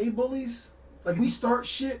guess we're paid bullies. Like, we start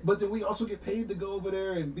shit, but then we also get paid to go over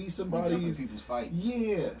there and be somebody's people's fight.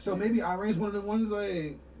 Yeah. So maybe Iran's one of the ones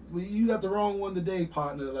like, well, you got the wrong one today,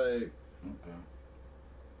 partner. Like. Okay.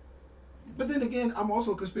 But then again, I'm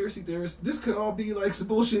also a conspiracy theorist. This could all be like some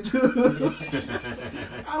bullshit too.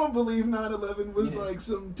 I don't believe 9/11 was like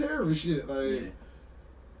some terrorist shit. Like,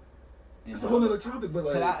 it's a whole other topic. But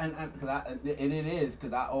like, and it is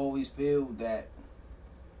because I always feel that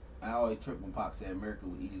I always trip when Pac said America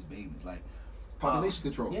would eat his babies. Like population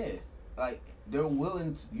control. Yeah, like they're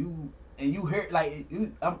willing to you hear like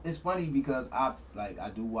it's funny because I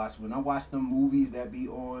do watch when I watch them movies that be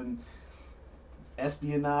on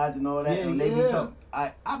espionage and all that, and they be talking.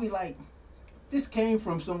 I be like, this came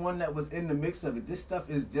from someone that was in the mix of it. This stuff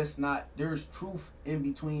is just not. There's truth in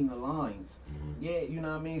between the lines. Mm-hmm. Yeah, you know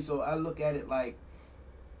what I mean. So I look at it like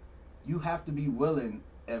you have to be willing,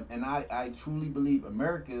 and I truly believe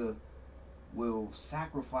America will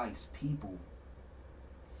sacrifice people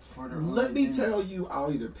for their own Let me agenda. tell you,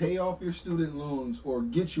 I'll either pay off your student loans or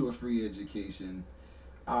get you a free education.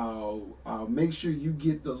 I'll make sure you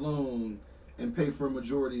get the loan and pay for a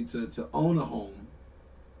majority to own a home,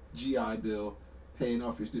 GI Bill, paying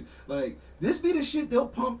off your student. Like, this be the shit they'll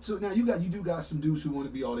pump to. Now, you do got some dudes who want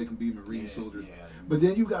to be all they can be Marine soldiers. Yeah. But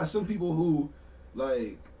then you got some people who,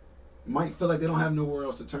 like, might feel like they don't have nowhere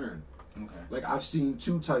else to turn. Okay. Like, I've seen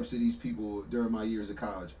two types of these people during my years of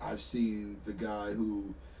college. I've seen the guy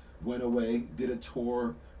who went away, did a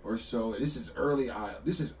tour or so. This is early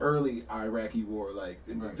Iraqi war, like,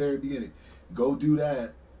 in the very beginning. Go do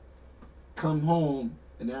that. Come home,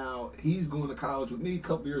 and now he's going to college with me, a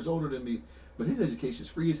couple years older than me, but his education's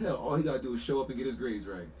free as hell. All he gotta do is show up and get his grades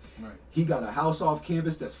right. Right. He got a house off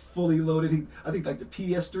campus that's fully loaded. I think like the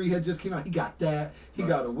PS3 had just came out. He got that. He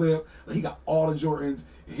got a whip. Like, he got all the Jordans.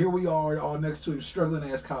 And here we are, all next to him, struggling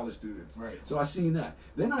ass college students. Right. So I seen that.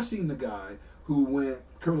 Then I seen the guy who went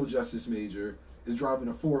criminal justice major, is driving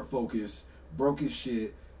a Ford Focus, broke his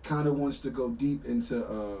shit, kind of wants to go deep into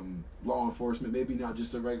law enforcement, maybe not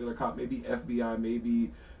just a regular cop, maybe FBI,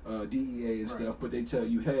 maybe DEA and stuff, but they tell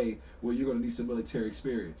you, hey, well, you're going to need some military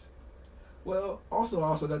experience. Well, I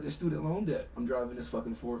also got this student loan debt. I'm driving this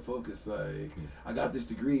fucking Ford Focus. Like, I got this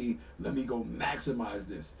degree. Let me go maximize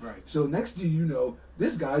this. Right. So next thing you know,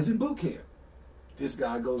 this guy's in boot camp. This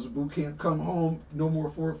guy goes to boot camp, come home, no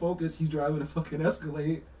more Ford Focus. He's driving a fucking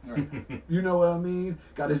Escalade. Right. You know what I mean?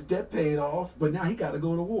 Got his debt paid off, but now he got to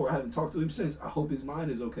go to war. I haven't talked to him since. I hope his mind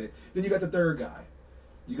is okay. Then you got the third guy.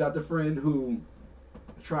 You got the friend who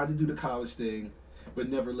tried to do the college thing, but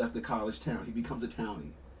never left the college town. He becomes a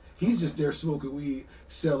townie. He's just there smoking weed,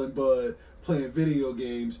 selling bud, playing video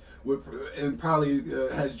games, and probably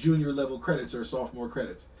has junior level credits or sophomore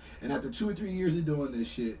credits. And after 2 or 3 years of doing this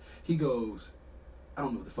shit, he goes, I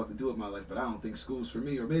don't know what the fuck to do with my life, but I don't think school's for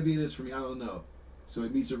me, or maybe it is for me, I don't know. So he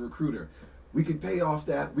meets a recruiter. We can pay off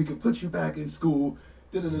that. We can put you back in school.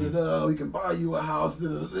 Da-da-da-da-da. We can buy you a house.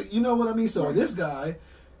 Da-da-da-da. You know what I mean? So this guy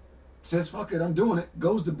says, fuck it, I'm doing it.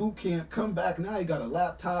 Goes to boot camp, come back. Now he got a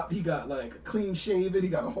laptop. He got like a clean shaven. He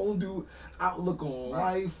got a whole new outlook on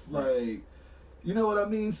life. Like, you know what I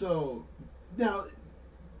mean? So now,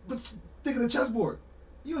 but think of the chessboard.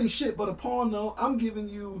 You ain't shit but a pawn though. I'm giving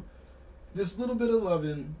you this little bit of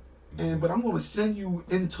loving. But I'm going to send you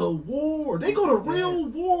into war. They go to real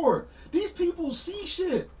war. These people see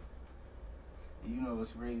shit. You know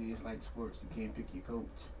what's crazy? It's like sports. You can't pick your coach.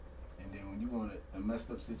 And then when you're in a messed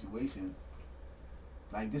up situation,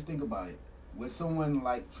 like, just think about it. With someone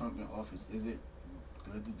like Trump in office, is it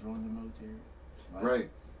good to join the military? Like, right.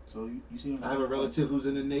 So you see him. I have a relative who's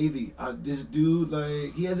in the Navy. This dude,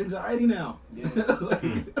 like, he has anxiety now. Yeah. Like,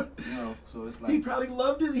 you know, so it's like. he probably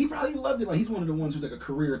loved it. Like, he's one of the ones who's like a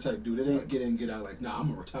career type dude. It ain't get in, get out. Like, nah, I'm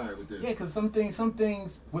gonna retire with this. Yeah, because some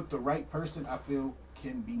things with the right person, I feel,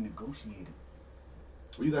 can be negotiated.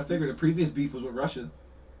 Well, you gotta figure the previous beef was with Russia.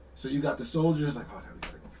 So you got the soldiers like, oh, now we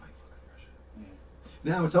gotta go fight fucking Russia.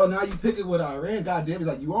 Yeah. Now it's all, now you pick it with Iran. God damn it,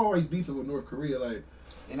 like, you always beefing with North Korea. Like,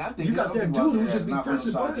 and I think you got that dude who just be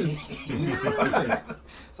pressing buttons. Yeah.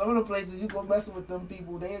 Some of the places you go messing with them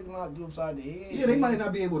people, they knock you upside the head. Yeah, they might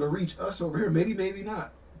not be able to reach us over here. Maybe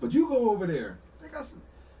not. But you go over there. They got some.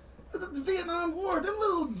 The Vietnam War, them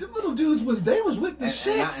little dudes was with the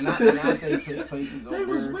shits. And I say places over they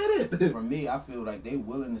was with it. For me, I feel like they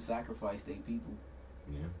willing to sacrifice their people.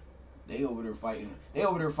 Yeah. They over there fighting. They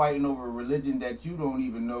over there fighting over a religion that you don't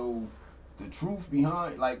even know the truth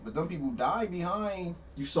behind, like, but them people die behind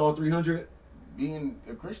You saw 300. being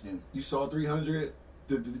a Christian. You saw 300.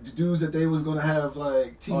 The dudes that they was gonna have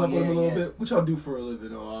like team up with him a little bit. What y'all do for a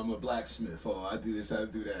living? Oh, I'm a blacksmith. Oh, I do this, I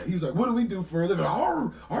do that. He's like, what do we do for a living?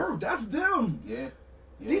 Oh, that's them. Yeah.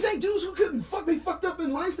 These ain't dudes who couldn't fuck. They fucked up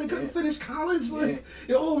in life. They couldn't finish college. Like,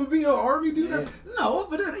 Yeah. oh, be an army dude. No,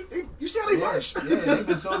 but you see how they march? Yeah, they've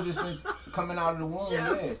been soldiers since coming out of the womb.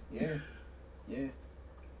 Yes. Yeah.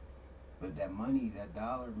 But that money, that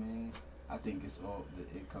dollar, man, I think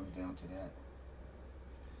it comes down to that.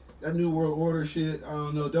 That New World Order shit. I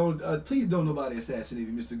don't know. Don't please don't nobody assassinate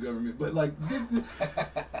me, Mr. Government. But like,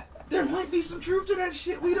 there might be some truth to that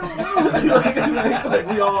shit. We don't know. like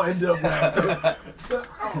we all end up laughing.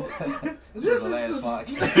 This is the last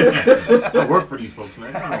podcast. I work for these folks,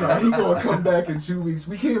 man. He gonna come back in 2 weeks.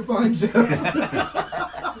 We can't find Jeff.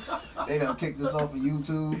 They done kicked us off of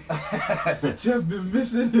YouTube. Jeff been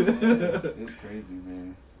missing. It's crazy,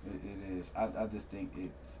 man. It is. I just think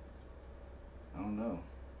it's. I don't know.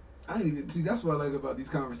 I didn't even see. That's what I like about these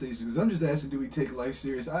conversations. I'm just asking, do we take life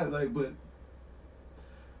serious? But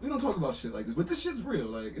we don't talk about shit like this. But this shit's real.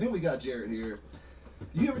 Like, and then we got Jared here.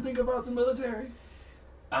 You ever think about the military?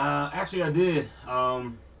 Actually, I did.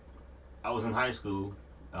 I was in high school.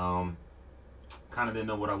 Kind of didn't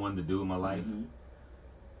know what I wanted to do in my life,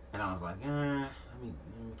 and I was like, let me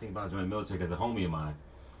think about joining the military because a homie of mine,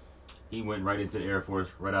 he went right into the Air Force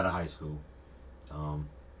right out of high school.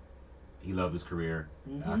 He loved his career.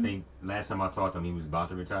 I think last time I talked to him, he was about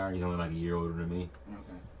to retire. He's only like a year older than me.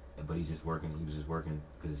 Okay. But he's just working. He was just working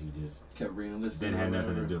because he just kept re-enlisting. Didn't have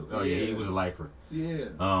nothing to do. Oh yeah, he was a lifer. Yeah.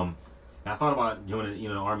 And I thought about joining. You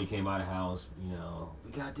know, the Army came out of the house. You know,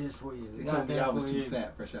 we got this for you. They told me I was too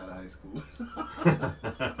fat fresh out of high school.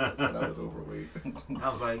 I said I was overweight. I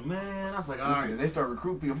was like, man. I was like, all right. They start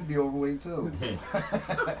recruiting people. I'm gonna be overweight too.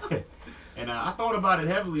 And I thought about it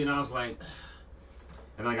heavily, and I was like.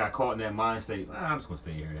 And I got caught in that mind state. I'm just gonna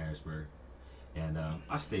stay here in Harrisburg, and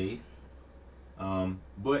I stayed.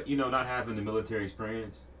 But you know, not having the military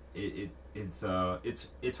experience, it's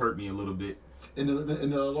hurt me a little bit. In the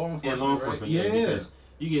law enforcement. In law enforcement, right? yeah.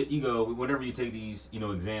 Because you go whenever you take these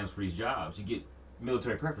exams for these jobs, you get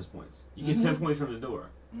military preference points. You get 10 points from the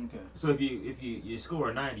door. Okay. So if you score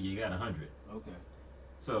a 90, you got 100. Okay.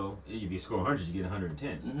 So if you score 100, you get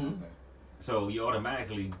 110. Okay. So you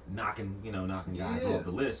automatically knocking guys off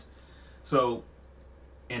the list. So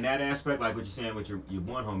in that aspect, like what you're saying with your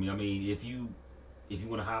one homie, I mean, if you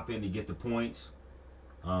want to hop in to get the points,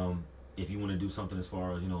 if you want to do something as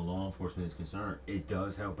far as law enforcement is concerned, it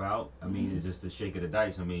does help out. I mean, it's just a shake of the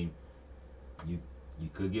dice. I mean, you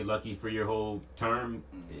could get lucky for your whole term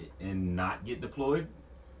and not get deployed.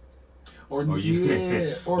 Or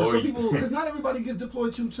some people, because not everybody gets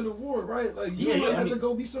deployed to the war, right? Like you might have to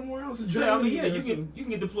go be somewhere else in Germany. You can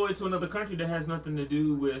get deployed to another country that has nothing to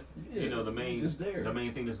do with the main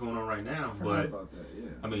thing that's going on right now. But about that,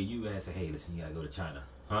 I mean, you guys say, hey, listen, you gotta go to China,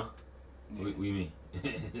 huh? Yeah. What do you mean?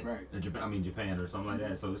 Right. Japan or something like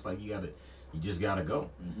that. So it's like you just gotta go.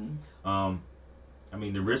 I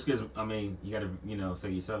mean, the risk is, you gotta say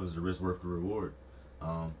to yourself, is the risk worth the reward?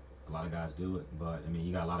 A lot of guys do it, but I mean,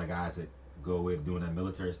 you got a lot of guys that go away doing that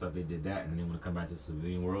military stuff. They did that, and then they want to come back to the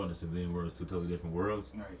civilian world. And the civilian world is two totally different worlds.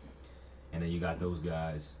 Right. And then you got those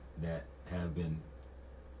guys that have been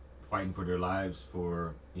fighting for their lives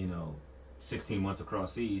for 16 months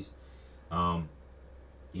across seas.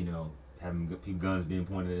 Having guns being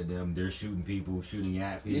pointed at them, they're shooting people, shooting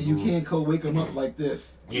at people. Yeah, you can't wake them up like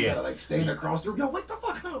this. You Yeah. gotta stand across the room. Yo, wake the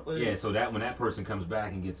fuck up. Like, Yeah, so that when that person comes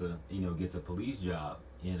back and gets a police job,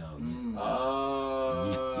 you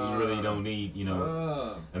really don't need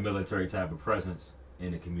a military type of presence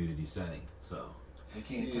in a community setting. So They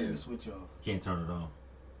can't turn the switch off. can't turn it on.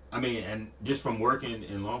 I mean, and just from working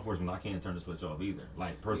in law enforcement, I can't turn the switch off either.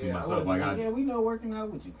 Like personally myself, we know working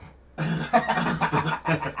out with you.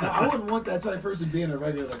 I wouldn't want that type of person being a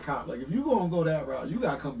regular cop. Like if you gonna go that route, you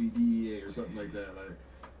gotta come be DEA or something like that. Like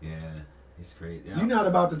it's great. Yeah. You're not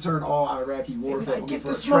about to turn all Iraqi war Like, get for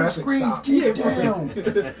the a smoke traffic screens, stop. keep it right. down.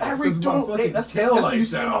 That's what you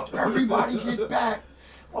say. Everybody get back.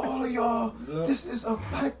 All of y'all, this is a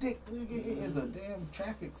hectic. It's a damn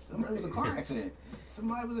traffic. It was a car accident.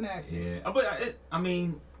 Somebody was in an accident. Yeah, but I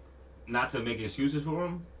mean, not to make excuses for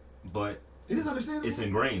them, but it is understandable. It's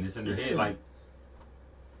ingrained. It's in their head. Like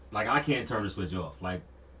I can't turn the switch off. Like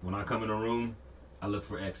when I come in a room, I look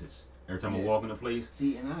for exits. Every time I walk in a place.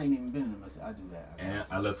 See, and I ain't even been in much. I do that. And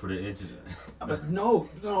I look for the entry. But no.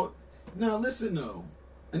 Now listen though,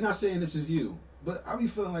 I'm not saying this is you, but I be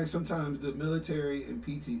feeling like sometimes the military and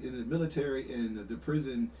the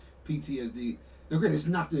prison PTSD, Again, it's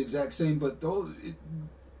not the exact same, but though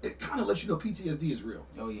it kind of lets you know PTSD is real.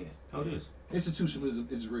 Oh yeah. Oh, it is. Institutionalism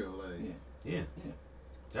is real. Like, Yeah.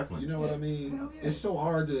 Definitely. you know what I mean? Hell yeah. It's so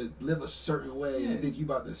hard to live a certain way Yeah. and think you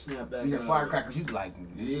about to snap back. You out hear of firecrackers, you like,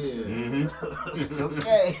 it.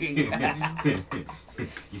 okay.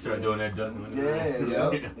 You start doing that, ducking.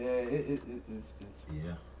 Yeah. It's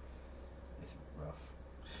Yeah. it's rough.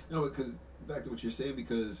 You know, because back to what you're saying,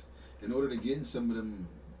 because in order to get in some of them,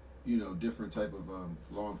 you know, different type of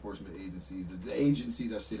law enforcement agencies, the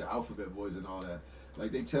agencies I say, the alphabet boys and all that,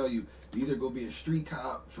 like they tell you either go be a street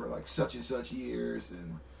cop for like such and such years,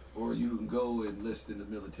 and or you can go enlist in the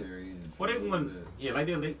military. And Well, they want, yeah, like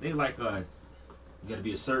they like you got to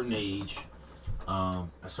be a certain age, a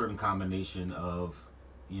certain combination of,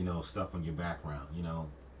 you know, stuff on your background. You know,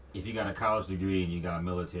 if you got a college degree and you got a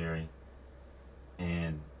military,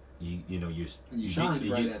 and you know you shine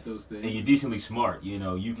right at those things, and you're decently smart, you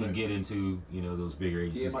know, you can Right. get into, you know, those bigger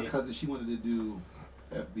agencies. Yeah, my cousin, she wanted to do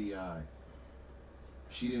FBI.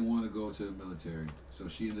 She didn't want to go to the military, so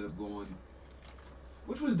she ended up going,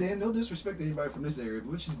 which was damn, no disrespect to anybody from this area,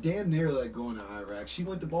 but which is damn near like going to Iraq. She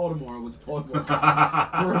went to Baltimore, was a Baltimore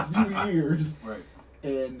cop for a few years, Right.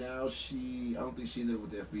 and now I don't think she ended up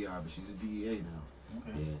with the FBI, but she's a DEA now.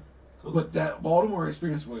 Okay. Yeah. But that Baltimore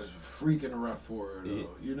experience was freaking rough for her, though. Yeah.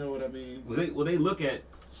 You know what I mean? Well, they look at,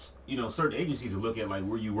 you know, certain agencies will look at like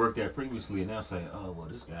where you worked at previously, and they'll say, oh, well,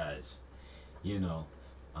 this guy's, you know,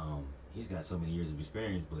 he's got so many years of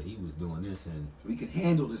experience, but he was doing this, and So we can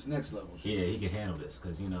handle this next level shit. yeah, he can handle this,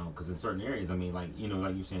 because in certain areas, I mean, like, you know,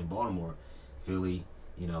 like you're saying, Baltimore, Philly,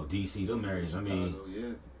 you know, DC, them areas, I mean, Chicago,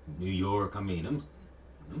 yeah. New York, I mean,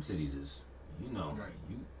 them cities is, you know, Right.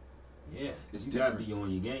 It's you gotta different. be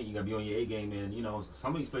on your game, you gotta be on your A game, and you know,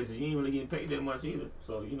 some of these places you ain't really getting paid that much either,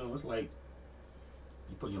 so you know, it's like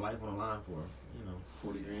you put your life on the line for, you know.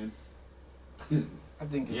 40 grand. I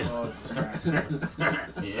think it's Yeah. all a distraction.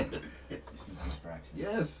 Yeah. It's a distraction.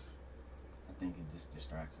 Yes. I think it just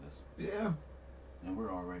distracts us, Yeah. and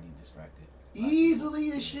we're already distracted.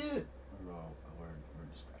 Easily as shit. We're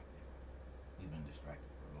distracted. We've been distracted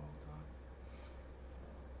for a long time.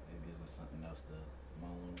 It gives us something else to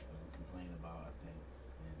moan and complain about, I think,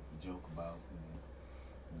 and joke about, and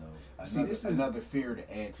you know, See, this is- another fear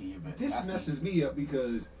to add to your. This I think- messes me up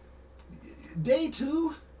because day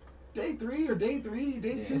 2, day 3, or day 3,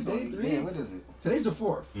 day Yeah, 2, it's day only- 3. Yeah, what is it? Today's the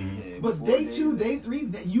 4th. Mhm. Yeah, But before day 2, day 3,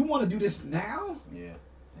 you want to do this now? Yeah,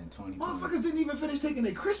 in 2020. Motherfuckers didn't even finish taking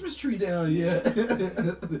their Christmas tree down yet.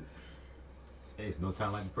 Hey, it's no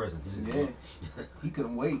time like the present. Yeah, he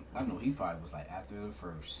couldn't wait. I know he probably was like after the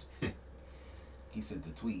first. He sent the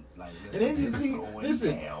tweet like, And then you "This is see, going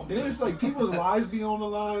listen, down." and then it's like people's lives be on the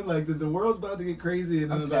line, like the world's about to get crazy,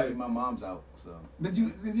 and then I'm it's sorry, like, my mom's out, so then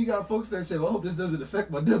you got folks that say, well, I hope this doesn't affect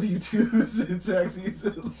my W-2s and taxes.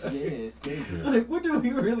 yeah, it's crazy. Like, what do we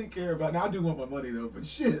really care about? Now I do want my money though, but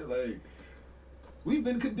shit, like, we've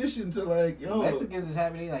been conditioned to like, The yo, Mexicans is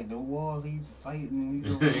having like no war, he's fighting,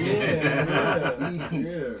 he's over yeah, He-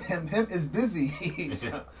 yeah. him is busy,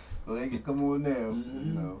 so they can come on now. Mhm.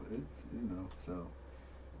 You know, it's so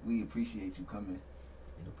we appreciate you coming.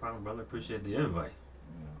 No problem, brother. Appreciate the invite.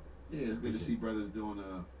 You know. Yeah, it's good to see brothers doing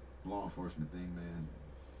a law enforcement thing, man.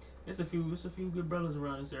 It's a few good brothers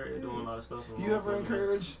around this area doing a lot of stuff. Do you ever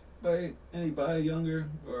encourage like anybody younger,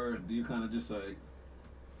 or do you kind of just like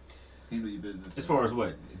handle your business? As far as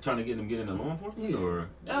what? Trying to get them get into law enforcement? Yeah. Or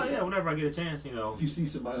yeah, whenever I get a chance, you know. If you see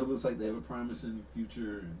somebody who looks like they have a promising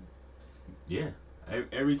future, and Yeah.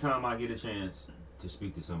 Every time I get a chance to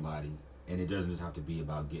speak to somebody, and it doesn't just have to be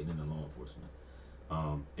about getting into law enforcement.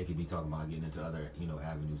 It could be talking about getting into other, you know,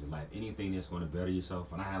 avenues of life. Anything that's going to better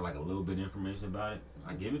yourself. And I have like a little bit of information about it,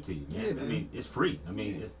 I give it to you. Man. Yeah, man. I mean, it's free. I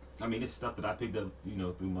mean, it's stuff that I picked up, you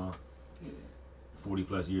know, through my 40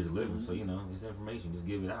 plus years of living. Mhm. So, you know, it's information. Just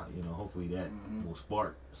give it out. You know, hopefully that Mhm. will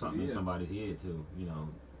spark something in Yeah. somebody's head to, you know,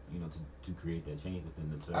 to create that change within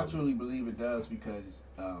I themselves. truly believe it does because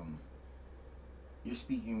you're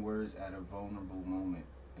speaking words at a vulnerable moment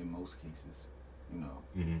in most cases. You know,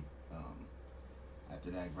 Mm-hmm.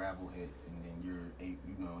 after that gravel hit, and then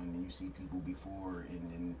and then you see people before, and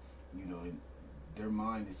then and their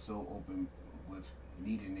mind is so open with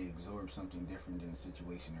needing to absorb something different than the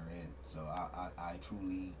situation they're in. So I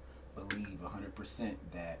truly believe 100%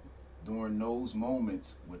 that during those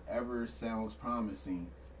moments, whatever sounds promising,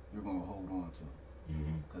 you're gonna hold on to,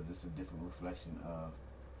 Mm-hmm. because it's a different reflection of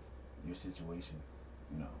your situation.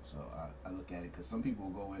 So I look at it because some people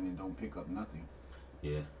go in and don't pick up nothing.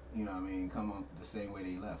 Yeah. You know what I mean? Come up the same way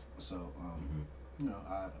they left. So, Mm-hmm.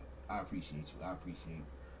 I appreciate you. I appreciate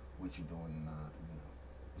what you're doing, and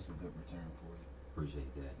it's a good return for you.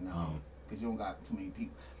 Appreciate that. No, because you don't got too many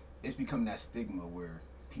people. It's become that stigma where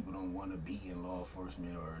people don't want to be in law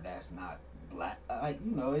enforcement, or that's not black. Like,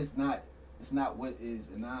 you know, it's not what is,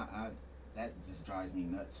 and that just drives me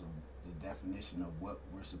nuts. So the definition of what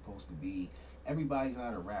we're supposed to be. Everybody's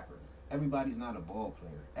not a rapper. Everybody's not a ball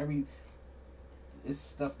player. It's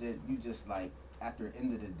stuff that you just like. At the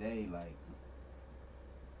end of the day, like,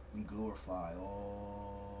 we glorify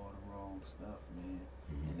all the wrong stuff, man,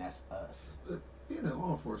 and that's us. Being in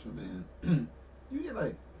law enforcement, man, you get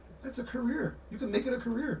like, that's a career. You can make it a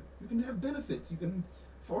career. You can have benefits. You can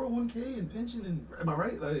 401k and pension, and am I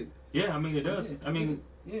right? Like, yeah, I mean it does. Yeah, I mean,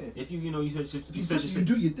 yeah. if you you do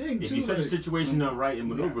your thing if too. you set like, the situation up right and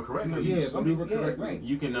maneuver correctly, maneuver correctly. Right.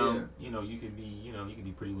 you can you can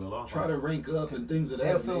be pretty well off. Try to rank up and things of that.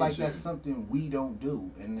 They'll feel like that's something we don't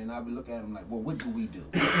do, and then I would look at them like, well, what do we do?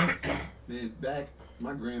 Man, back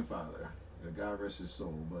my grandfather, God rest his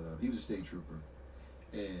soul, but he was a state trooper,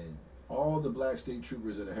 and all the black state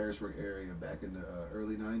troopers in the Harrisburg area back in the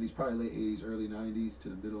early 90s, probably late 80s, early 90s to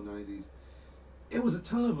the middle 90s, it was a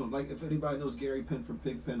ton of them. Like, if anybody knows Gary Penn from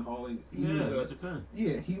Pigpen Hauling, he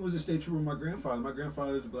was a state trooper with my grandfather. My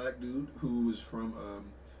grandfather was a black dude who was from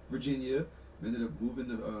Virginia, ended up moving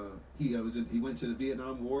to, he went to the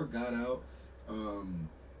Vietnam War, got out,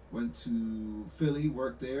 went to Philly,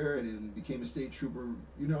 worked there, and then became a state trooper.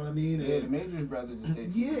 You know what I mean? Yeah, the Majors brothers are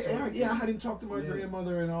state troopers. Yeah. I had him talk to my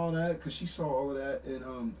grandmother and all that because she saw all of that.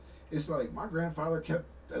 And it's like my grandfather kept.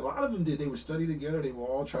 A lot of them did. They would study together. They would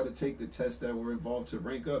all try to take the tests that were involved to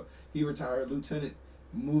rank up. He retired lieutenant,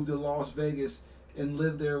 moved to Las Vegas, and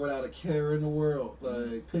lived there without a care in the world.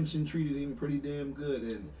 Like, pension treated him pretty damn good,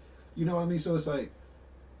 and you know what I mean. So it's like,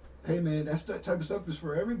 hey man, that type of stuff is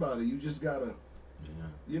for everybody. You just gotta. Yeah.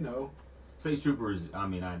 You know, state troopers. I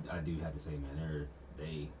mean, I do have to say, man,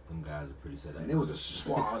 them guys are pretty set up. And it was a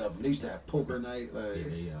squad of them. They used to have poker night. Like,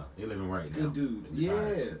 yeah, they living right now. Good dudes.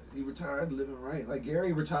 Yeah, he retired living right. Like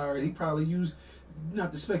Gary retired, he probably used,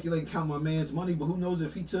 not to speculate and count my man's money, but who knows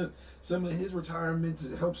if he took some of his retirement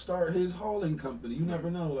to help start his hauling company. You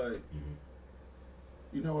never know. Like,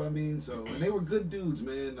 you know what I mean? So, and they were good dudes,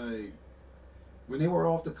 man. Like, when they were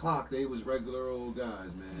off the clock, they was regular old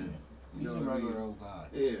guys, man. You know, a regular old guy.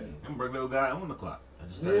 Yeah. I'm a regular old guy on the clock.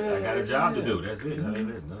 I got a job to do. That's it. I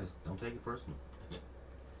mean, don't take it personal.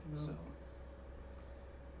 So,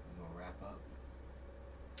 we're gonna wrap up.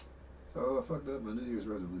 So I fucked up my New Year's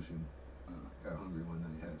resolution. Got hungry one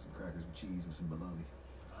night, had some crackers with cheese and some bologna.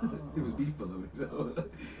 It was beef bologna though.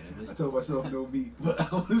 I told myself no meat, but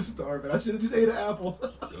I was starving. I should have just ate an apple.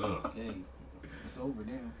 Hey, it's over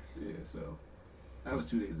now. Yeah, so that was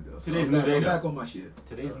 2 days ago. So Today's new day. I'm back on my shit.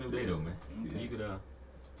 Today's new day though, man. Okay. You could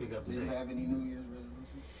pick up. Did you have any New Year's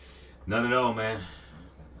resolutions? None at all, man.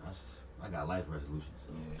 I got life resolutions.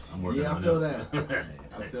 So I'm working on I feel that.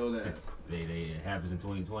 I feel that. It happens in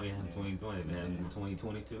 2020. It happens in 2020. It happens in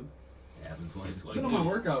 2022. It happens in 2022. Been on my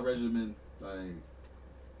workout regimen, like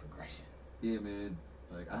progression. Yeah, man.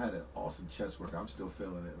 Like I had an awesome chest workout. I'm still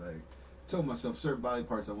feeling it. Like told myself certain body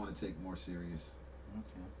parts I want to take more serious.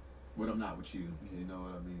 Okay. When I'm not with you, you know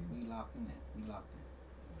what I mean. We locked in.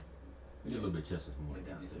 A little bit chest this morning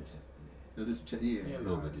downstairs. A little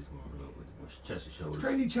bit this morning. A little bit more chest and shoulders. It's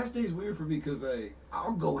crazy. Chest day is weird for me because like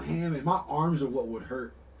I'll go ham and my arms are what would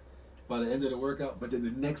hurt by the end of the workout, but then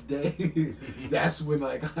the next day, that's when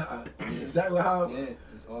like is that how? Yeah,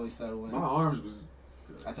 it's always settled in. My arms was.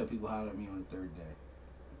 I tell people holler at me on the third day.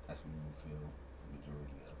 That's when you feel the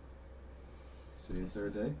majority of it. So the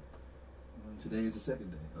third day. Today is the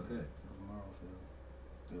second day. Okay. So tomorrow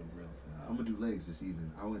feel real. I'm gonna do legs this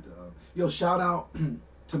evening. I went to shout out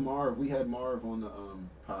to Marv. We had Marv on the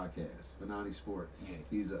podcast, Banani Sport. Yeah.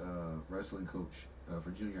 He's a wrestling coach for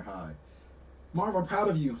junior high. Marv, I'm proud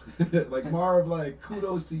of you. Like Marv, like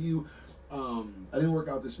kudos to you. I didn't work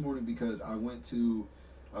out this morning because I went to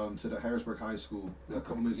the Harrisburg High School a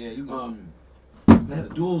couple minutes. Yeah, you they had a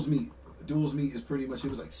duels meet. A duels meet is pretty much, it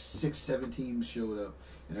was like 6-7 teams showed up,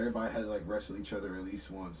 and everybody had to like wrestle each other at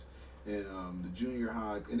least once. And the junior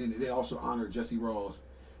high, and then they also honored Jesse Rawls.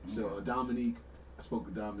 So Dominique, I spoke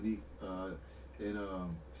with Dominique, and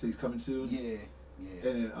so he's coming soon. Yeah.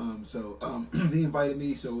 And then they invited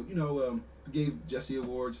me, so gave Jesse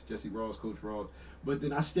awards, Jesse Rawls, Coach Rawls. But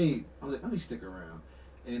then I stayed. I was like, let me stick around.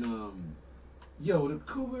 And the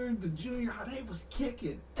Cougar, the junior high, they was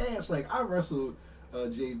kicking ass. Like I wrestled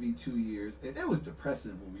JV 2 years, and it was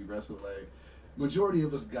depressing when we wrestled. Like majority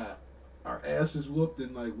of us got our asses whooped,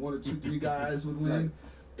 and like 1 or 2, 3 guys would win. Right.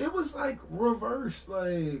 It was like reverse.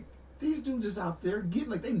 Like these dudes is out there getting,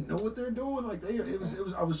 like they know what they're doing. Like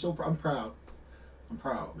I was so proud. I'm proud. I'm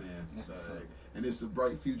proud, man. Like, and it's a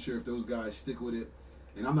bright future if those guys stick with it.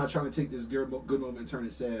 And I'm not trying to take this good moment and turn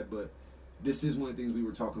it sad, but this is one of the things we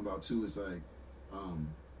were talking about too. It's like,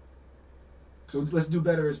 so let's do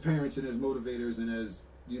better as parents and as motivators and as,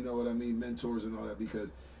 you know what I mean, mentors and all that. Because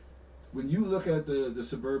when you look at the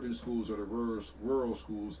suburban schools or the rural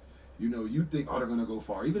schools, you know, you think, oh, they're going to go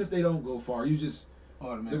far. Even if they don't go far, you just,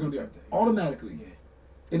 they're going to be automatically. Yeah.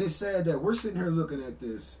 And it's sad that we're sitting here looking at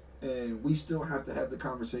this and we still have to have the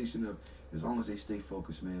conversation of, as long as they stay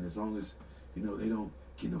focused, man, as long as, you know, they don't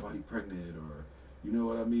get nobody pregnant or, you know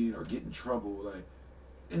what I mean, or get in trouble, like,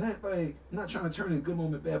 and that, like, I'm not trying to turn a good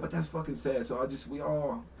moment bad, but that's fucking sad. So we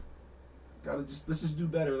all gotta let's just do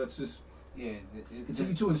better. Let's just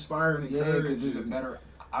continue to inspire and encourage. Yeah, there's a better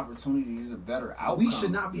opportunity, there's a better outcome. We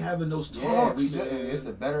should not be having those talks. It's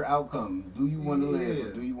a better outcome. Do you want to live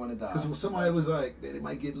or do you want to die? Because when somebody was like, they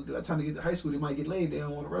might get, by the time they get to high school, they might get laid. They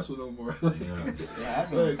don't want to wrestle no more. It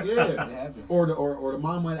happens. Like, It happens. Or the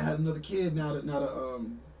mom might have had another kid. Now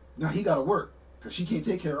he got to work because she can't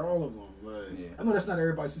take care of all of them. Like, I know that's not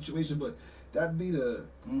everybody's situation, but that'd be the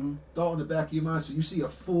thought in the back of your mind. So you see a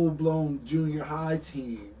full blown junior high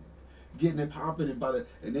team getting it popping,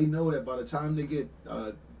 and they know that by the time they get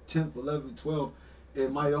 10th, 11th, 12th,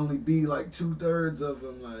 it might only be like 2/3 of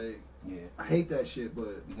them. Like, I hate that shit,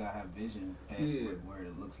 but you gotta have vision past where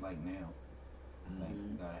it looks like now. Like,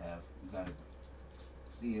 you gotta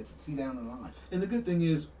see down the line. And the good thing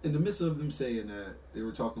is, in the midst of them saying that, they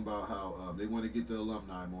were talking about how they want to get the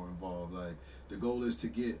alumni more involved. Like, the goal is to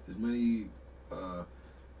get as many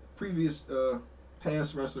previous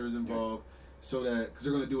past wrestlers involved, so that, because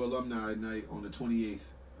they're going to do alumni night on the 28th,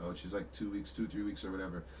 which is like 3 weeks or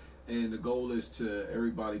whatever. And the goal is to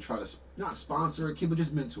everybody try to not sponsor a kid, but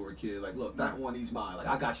just mentor a kid. Like, look, that one, he's mine. Like,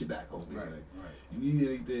 I got you back, homie. Right. You need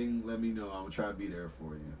anything, let me know. I'm gonna try to be there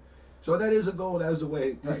for you. So that is a goal. That is a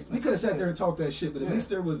way. We could have sat there and talked that shit, but at least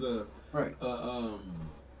there was a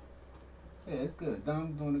it's good.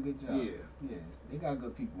 Dom's doing a good job. Yeah. They got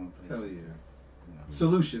good people in place. Hell yeah. You know.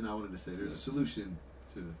 Solution. I wanted to say there's a solution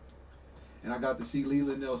to. And I got to see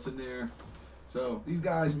Leland Nelson there. So these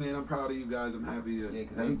guys, man, I'm proud of you guys. I'm happy to. Yeah,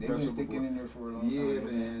 because they've been sticking in there for a long time. Yeah,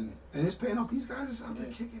 man. And it's paying off. These guys is out there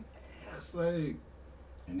kicking ass, like.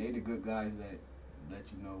 And they the good guys that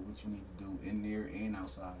let you know what you need to do in there and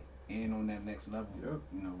outside and on that next level. Yep.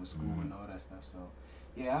 You know, with school and all that stuff. So,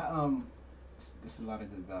 yeah, it's a lot of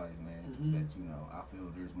good guys, man. That, you know, I feel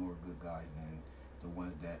there's more good guys than the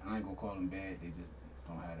ones that I ain't gonna call them bad. They just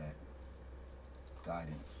don't have that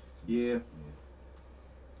guidance. Yeah.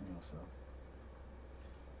 You know, so.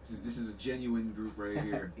 This is a genuine group right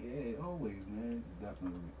here. Yeah, always, man.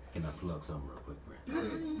 Definitely. Can I plug something real quick,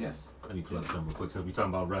 Brent? Yes. Let me plug something real quick. So we're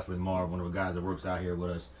talking about wrestling. Marv, one of the guys that works out here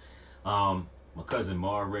with us. My cousin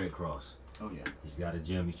Marv Red Cross. Oh yeah. He's got a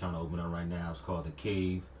gym he's trying to open up right now. It's called The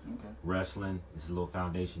Cave Wrestling. It's a little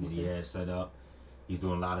foundation that he has set up. He's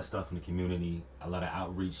doing a lot of stuff in the community, a lot of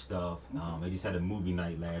outreach stuff. They just had a movie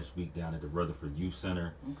night last week down at the Rutherford Youth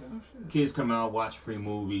Center. Kids come out, watch a free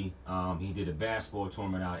movie. He did a basketball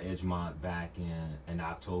tournament out at Edgemont back in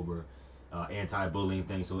October. Anti-bullying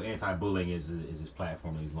thing. So anti-bullying is his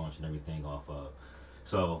platform that he's launching everything off of.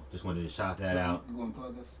 So just wanted to shout that out. You want to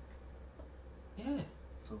plug us? Yeah.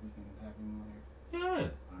 So we can have him on here? Yeah.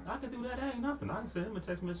 Right. I can do that. That ain't nothing. I can send him a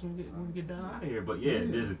text message when we get down out of here. But yeah.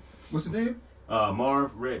 This is, what's his name?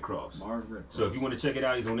 Marv Red Cross. Marv Red Cross. So if you want to check it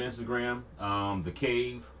out, he's on Instagram. The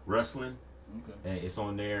Cave Wrestling. Okay. It's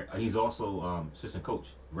on there. He's also assistant coach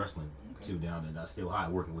wrestling too down there. Still high,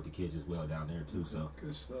 working with the kids as well down there too. So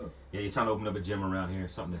good stuff. Yeah, he's trying to open up a gym around here.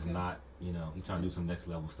 Something that's not, you know, he's trying to do some next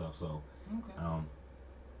level stuff. So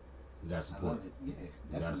we gotta support. I love it. Yeah,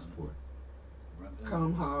 we gotta support.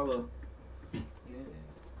 Come holla. Yeah,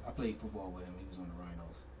 I played football with him. He was on the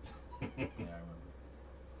Rhinos. Yeah, I remember.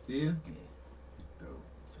 Yeah. Yeah. Dope.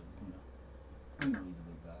 So I know he's a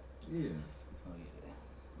good guy. Yeah. Oh yeah.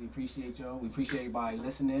 We appreciate y'all. We appreciate everybody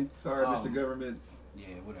listening. Sorry, Mr. Government. Yeah,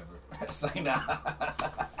 whatever. Say nah.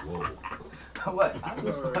 Whoa. What?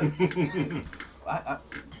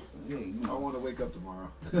 Yeah, you know, I want to wake up tomorrow.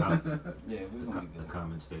 Yeah, we're gonna be good. The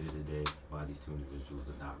comment stated today by these two individuals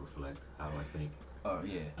did not reflect how I think. Oh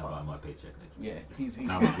yeah. About my paycheck next week. Yeah, he's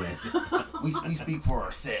not my we speak for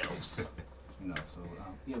ourselves. You know, so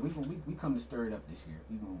yeah, we come to stir it up this year.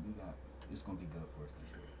 It's gonna be good for us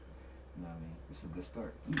this year. You know what I mean? It's a good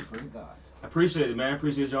start. We the first guy. I appreciate it, man.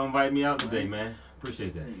 Appreciate y'all inviting me out today, man.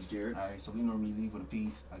 Appreciate that. Thanks, Jared. All right, so we normally leave with a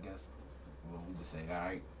piece, I guess. Well, we just say, all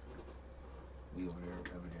right, we over there.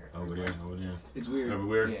 Over there. It's weird.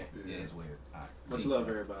 Everywhere? Yeah, it's weird. All right. Much love,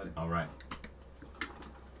 everybody. All right.